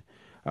street,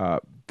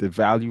 the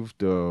value of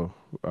the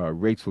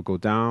rates will go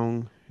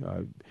down,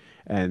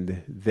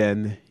 and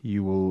then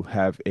you will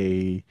have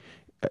a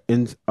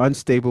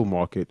unstable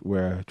market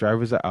where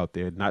drivers are out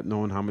there not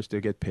knowing how much they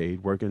get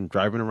paid,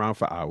 driving around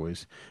for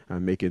hours,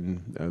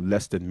 making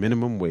less than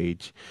minimum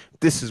wage.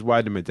 This is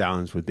why the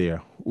medallions were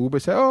there. Uber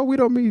said, "Oh, we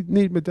don't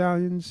need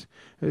medallions.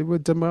 We're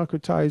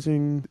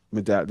democratizing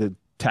the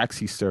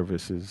taxi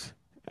services."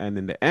 And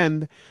in the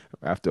end,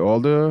 after all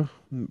the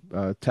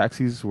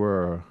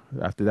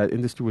after that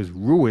industry was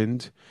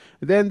ruined,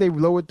 then they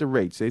lowered the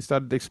rates. They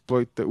started to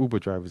exploit the Uber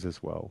drivers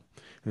as well.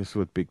 This is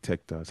what big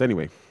tech does.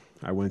 Anyway,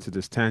 I went into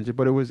this tangent,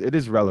 but it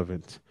is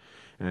relevant,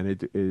 and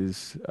it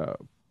is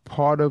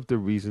part of the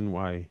reason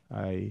why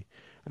I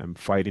am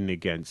fighting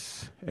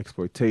against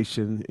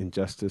exploitation,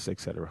 injustice,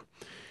 etc.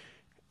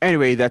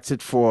 Anyway, that's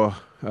it for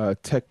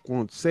Tech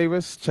Won't Save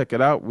Us. Check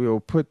it out. We'll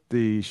put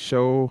the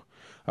show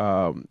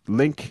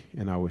link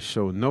in our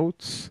show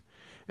notes,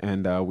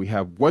 and we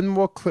have one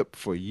more clip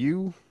for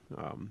you.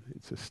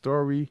 It's a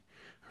story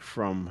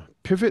from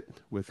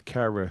Pivot with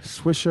Kara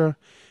Swisher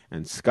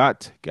and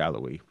Scott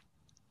Galloway.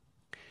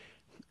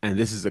 And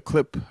this is a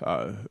clip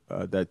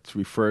that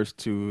refers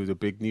to the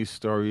big news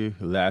story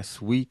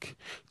last week,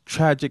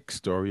 tragic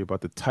story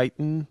about the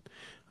Titan,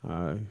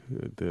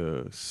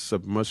 the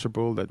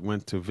submersible that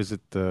went to visit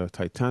the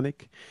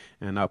Titanic.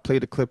 And I'll play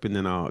the clip and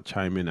then I'll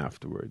chime in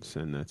afterwards.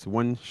 And that's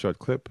one short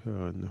clip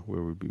where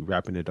we'll be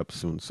wrapping it up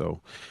soon.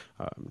 So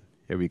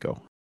here we go.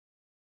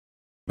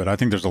 But I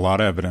think there's a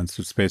lot of evidence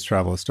that space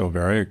travel is still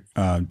very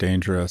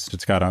dangerous.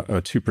 It's got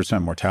a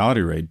 2%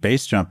 mortality rate.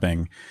 Base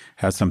jumping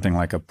has something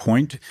like a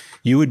point.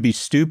 You would be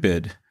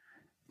stupid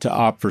to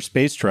opt for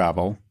space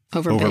travel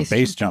over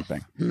base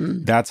jumping.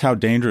 Mm. That's how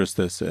dangerous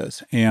this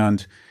is.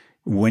 And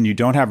when you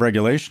don't have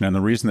regulation, and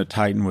the reason that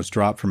Titan was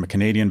dropped from a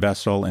Canadian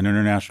vessel in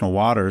international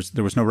waters,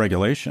 there was no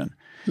regulation.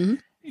 Mm-hmm.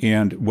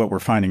 And what we're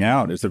finding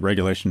out is that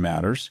regulation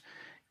matters.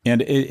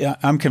 And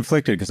I'm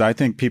conflicted because I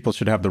think people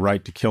should have the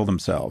right to kill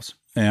themselves.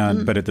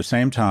 But at the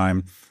same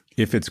time,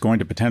 if it's going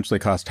to potentially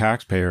cost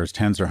taxpayers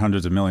tens or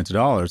hundreds of millions of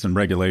dollars, then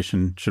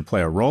regulation should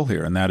play a role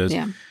here. And that is,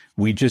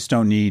 we just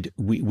don't need,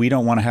 we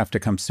don't want to have to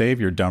come save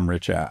your dumb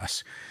rich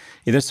ass.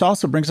 This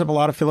also brings up a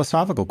lot of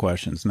philosophical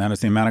questions, and that is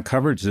the amount of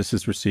coverage this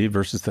has received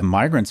versus the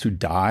migrants who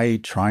die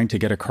trying to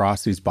get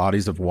across these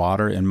bodies of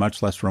water in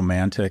much less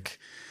romantic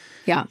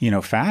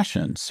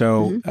fashion.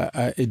 So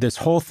this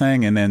whole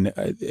thing, and then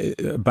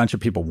a bunch of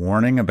people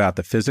warning about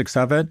the physics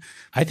of it.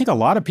 I think a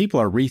lot of people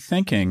are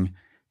rethinking,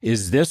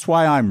 is this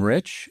why I'm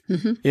rich?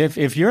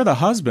 If you're the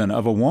husband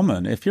of a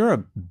woman, if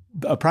you're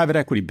a private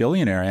equity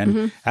billionaire,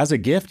 and as a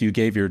gift you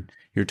gave your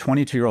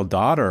 22-year-old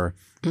daughter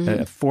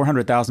a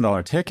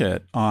 $400,000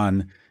 ticket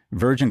on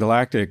Virgin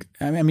Galactic.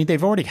 I mean,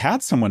 they've already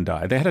had someone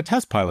die. They had a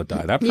test pilot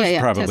die. That person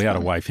probably had a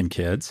wife and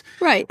kids.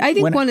 Right. I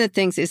think one of the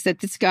things is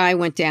that this guy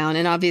went down,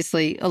 and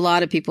obviously a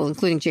lot of people,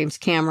 including James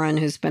Cameron,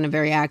 who's been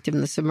very active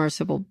in the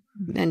submersible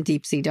and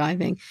deep sea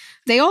diving,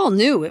 they all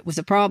knew it was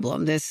a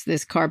problem,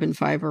 this carbon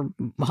fiber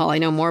hull. I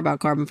know more about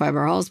carbon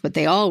fiber hulls, but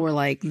they all were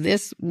like,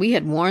 this, we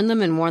had warned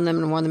them and warned them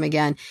and warned them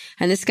again.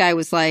 And this guy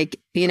was like,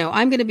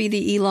 I'm going to be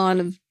the Elon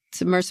of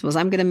submersibles.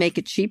 I'm going to make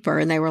it cheaper.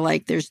 And they were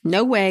like, there's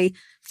no way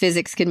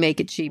physics can make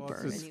it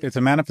cheaper. Well, it's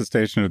a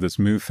manifestation of this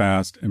move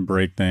fast and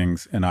break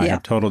things. And I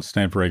have total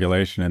disdain for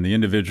regulation. And the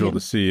individual, the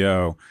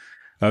CEO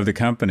of the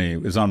company,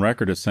 is on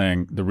record as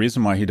saying the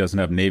reason why he doesn't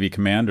have Navy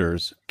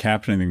commanders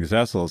capturing these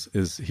vessels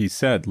is, he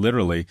said,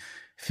 literally,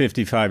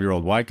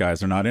 55-year-old white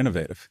guys are not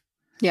innovative.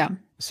 Yeah.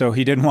 So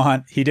he didn't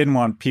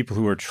want people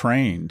who are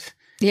trained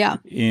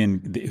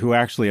who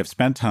actually have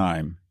spent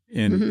time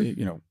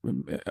in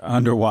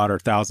underwater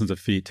thousands of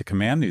feet to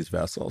command these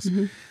vessels.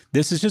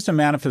 This is just a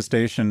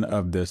manifestation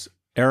of this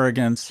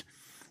arrogance.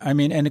 I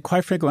mean, and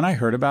quite frankly, when I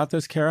heard about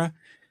this, Kara,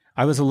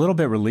 I was a little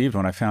bit relieved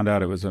when I found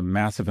out it was a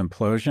massive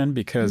implosion,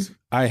 because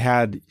I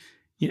had,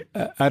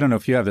 I don't know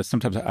if you have this,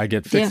 sometimes I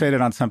get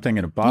fixated on something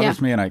and it bothers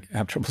me and I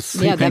have trouble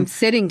sleeping. Yeah, I'm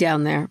sitting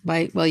down there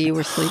while you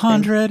were sleeping.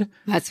 100%.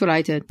 That's what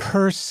I did.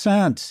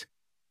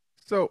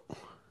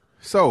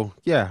 So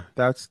yeah,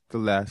 that's the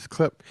last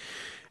clip.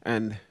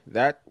 And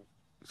that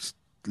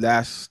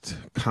last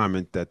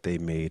comment that they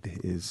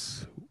made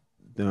is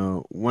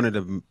one of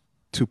the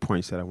 2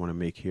 points that I want to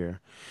make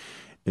here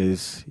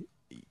is,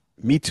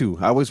 me too.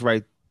 I was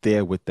right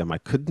there with them. I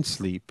couldn't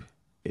sleep.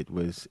 It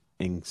was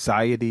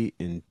anxiety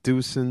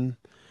inducing.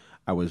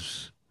 I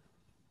was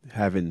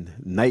having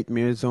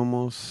nightmares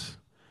almost.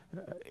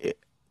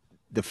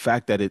 The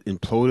fact that it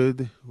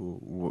imploded,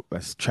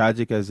 as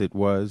tragic as it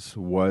was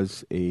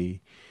a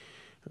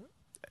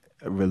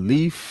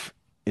relief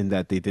in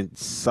that they didn't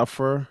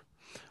suffer.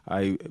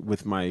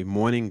 With my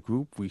morning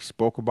group, we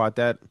spoke about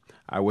that.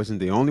 I wasn't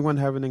the only one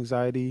having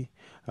anxiety.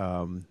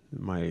 The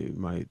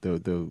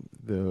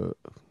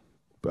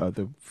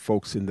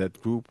folks in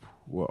that group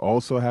were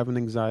also having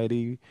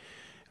anxiety.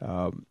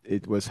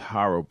 It was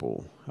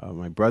horrible.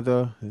 My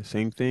brother, the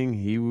same thing.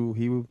 He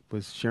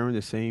was sharing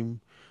the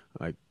same,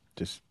 like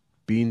just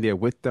being there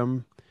with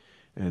them,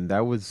 and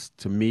that was,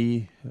 to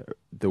me,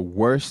 the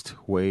worst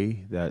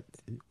way that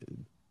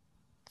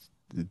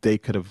they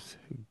could have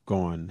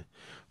gone.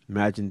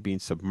 Imagine being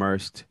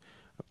submerged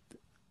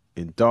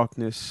in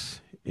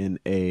darkness in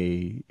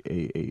a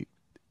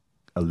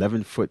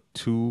 11-foot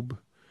tube,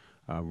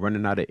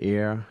 running out of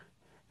air,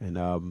 and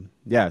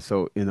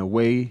so in a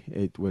way,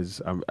 it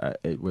was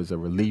a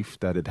relief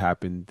that it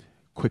happened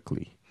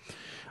quickly.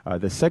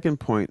 The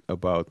second point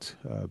about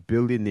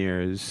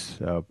billionaires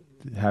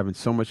having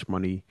so much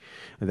money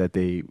that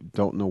they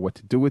don't know what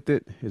to do with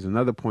it is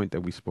another point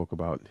that we spoke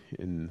about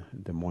in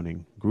the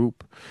morning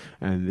group,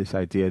 and this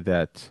idea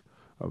that.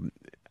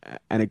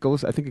 And I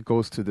think it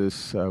goes to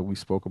this, we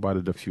spoke about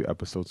it a few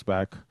episodes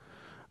back,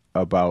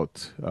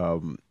 about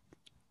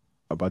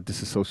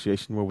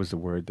disassociation. What was the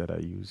word that I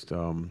used?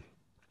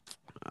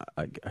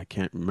 I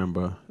can't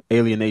remember.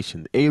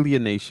 Alienation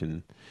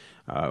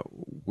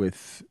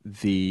with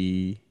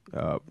the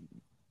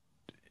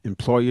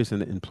employers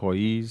and the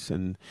employees,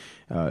 and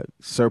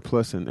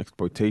surplus and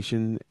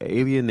exploitation,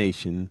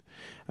 alienation.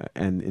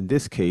 And in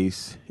this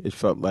case, it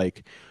felt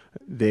like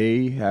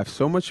they have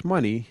so much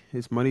money.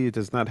 His money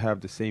does not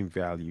have the same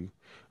value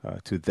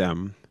to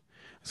them.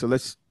 So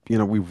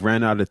we've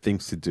ran out of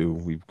things to do.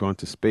 We've gone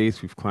to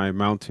space. We've climbed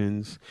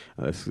mountains.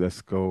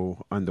 Let's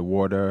go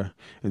underwater.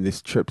 And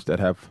these trips that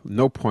have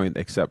no point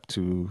except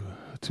to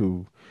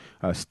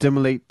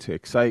stimulate, to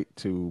excite,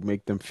 to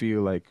make them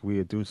feel like we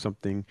are doing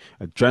something.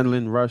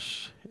 Adrenaline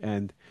rush.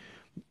 And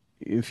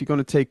if you're going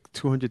to take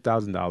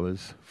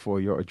 $200,000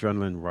 for your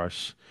adrenaline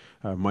rush,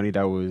 money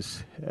that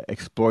was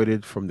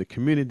exploited from the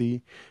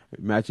community,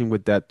 imagine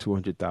what that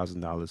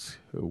 $200,000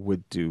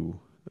 would do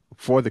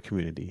for the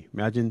community.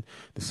 Imagine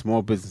the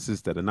small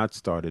businesses that are not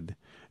started,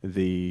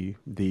 the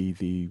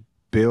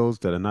bills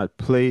that are not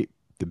the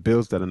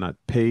bills that are not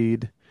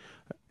paid.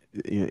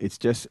 It's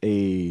just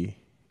a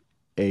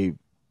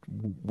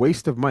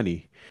waste of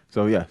money.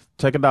 So yeah,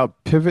 check it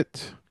out.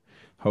 Pivot,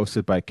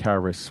 hosted by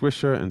Kara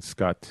Swisher and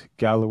Scott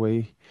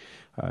Galloway.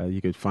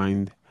 You could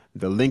find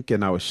the link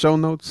in our show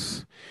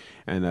notes.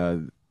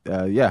 And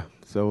yeah,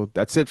 so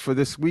that's it for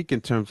this week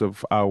in terms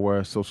of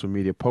our social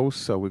media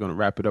posts. So we're going to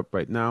wrap it up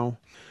right now.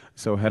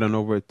 So head on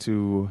over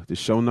to the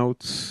show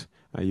notes.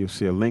 You'll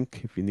see a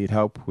link if you need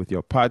help with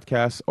your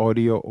podcast,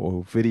 audio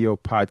or video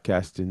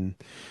podcasting.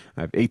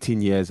 I have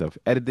 18 years of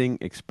editing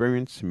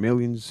experience,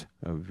 millions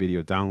of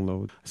video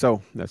download.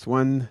 So that's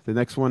one. The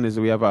next one is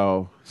we have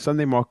our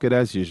Sunday market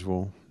as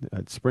usual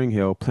at Spring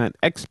Hill Plant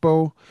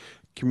Expo,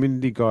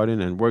 Community Garden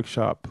and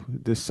Workshop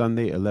this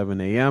Sunday, 11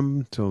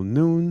 a.m. till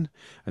noon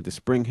at the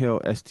Spring Hill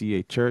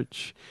SDA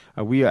Church.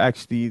 We are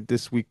actually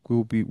this week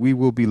we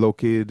will be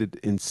located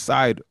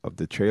inside of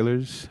the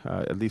trailers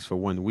at least for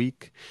 1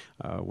 week.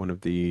 One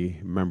of the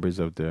members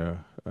of the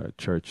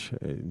church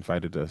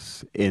invited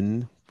us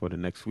in for the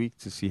next week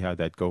to see how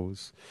that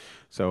goes.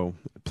 So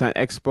Plant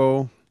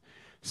Expo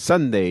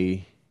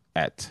Sunday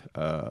at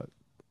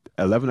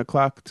 11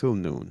 o'clock till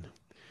noon.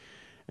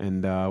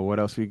 And what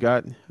else we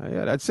got?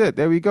 Yeah, that's it.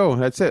 There we go.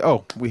 That's it.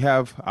 Oh, we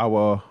have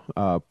our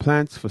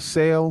plants for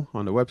sale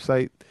on the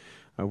website.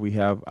 We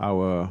have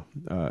our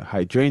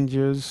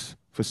hydrangeas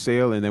for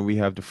sale. And then we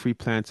have the free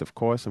plants, of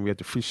course. And we have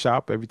the free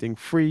shop, everything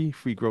free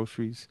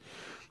groceries.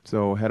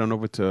 So head on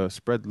over to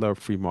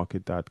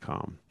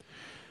spreadlovefreemarket.com.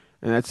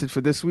 And that's it for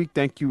this week.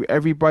 Thank you,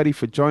 everybody,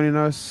 for joining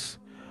us.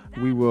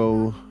 We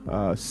will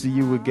see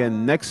you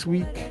again next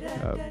week.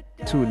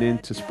 Tune in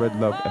to Spread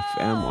Love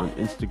FM on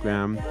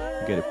Instagram.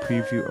 You get a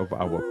preview of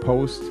our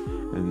post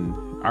and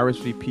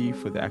RSVP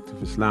for the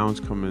Activist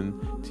Lounge coming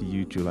to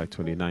you July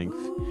 29th.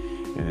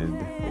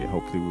 And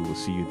hopefully we will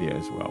see you there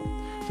as well.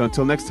 So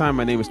until next time,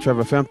 my name is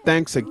Trevor Pham.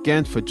 Thanks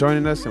again for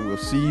joining us, and we'll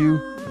see you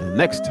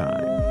next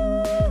time.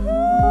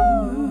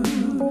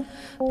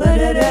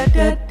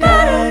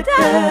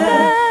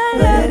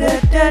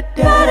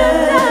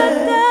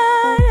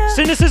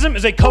 Cynicism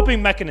is a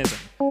coping mechanism.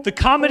 The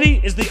comedy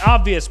is the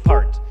obvious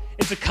part.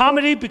 It's a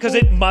comedy because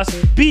it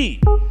must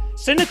be.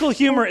 Cynical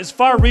humor is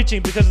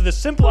far-reaching because of the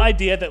simple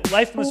idea that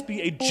life must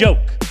be a joke.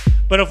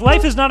 But if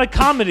life is not a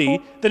comedy,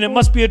 then it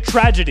must be a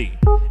tragedy.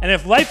 And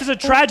if life is a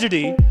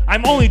tragedy,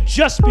 I'm only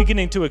just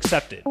beginning to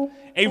accept it.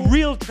 A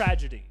real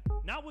tragedy,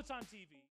 not what's on TV.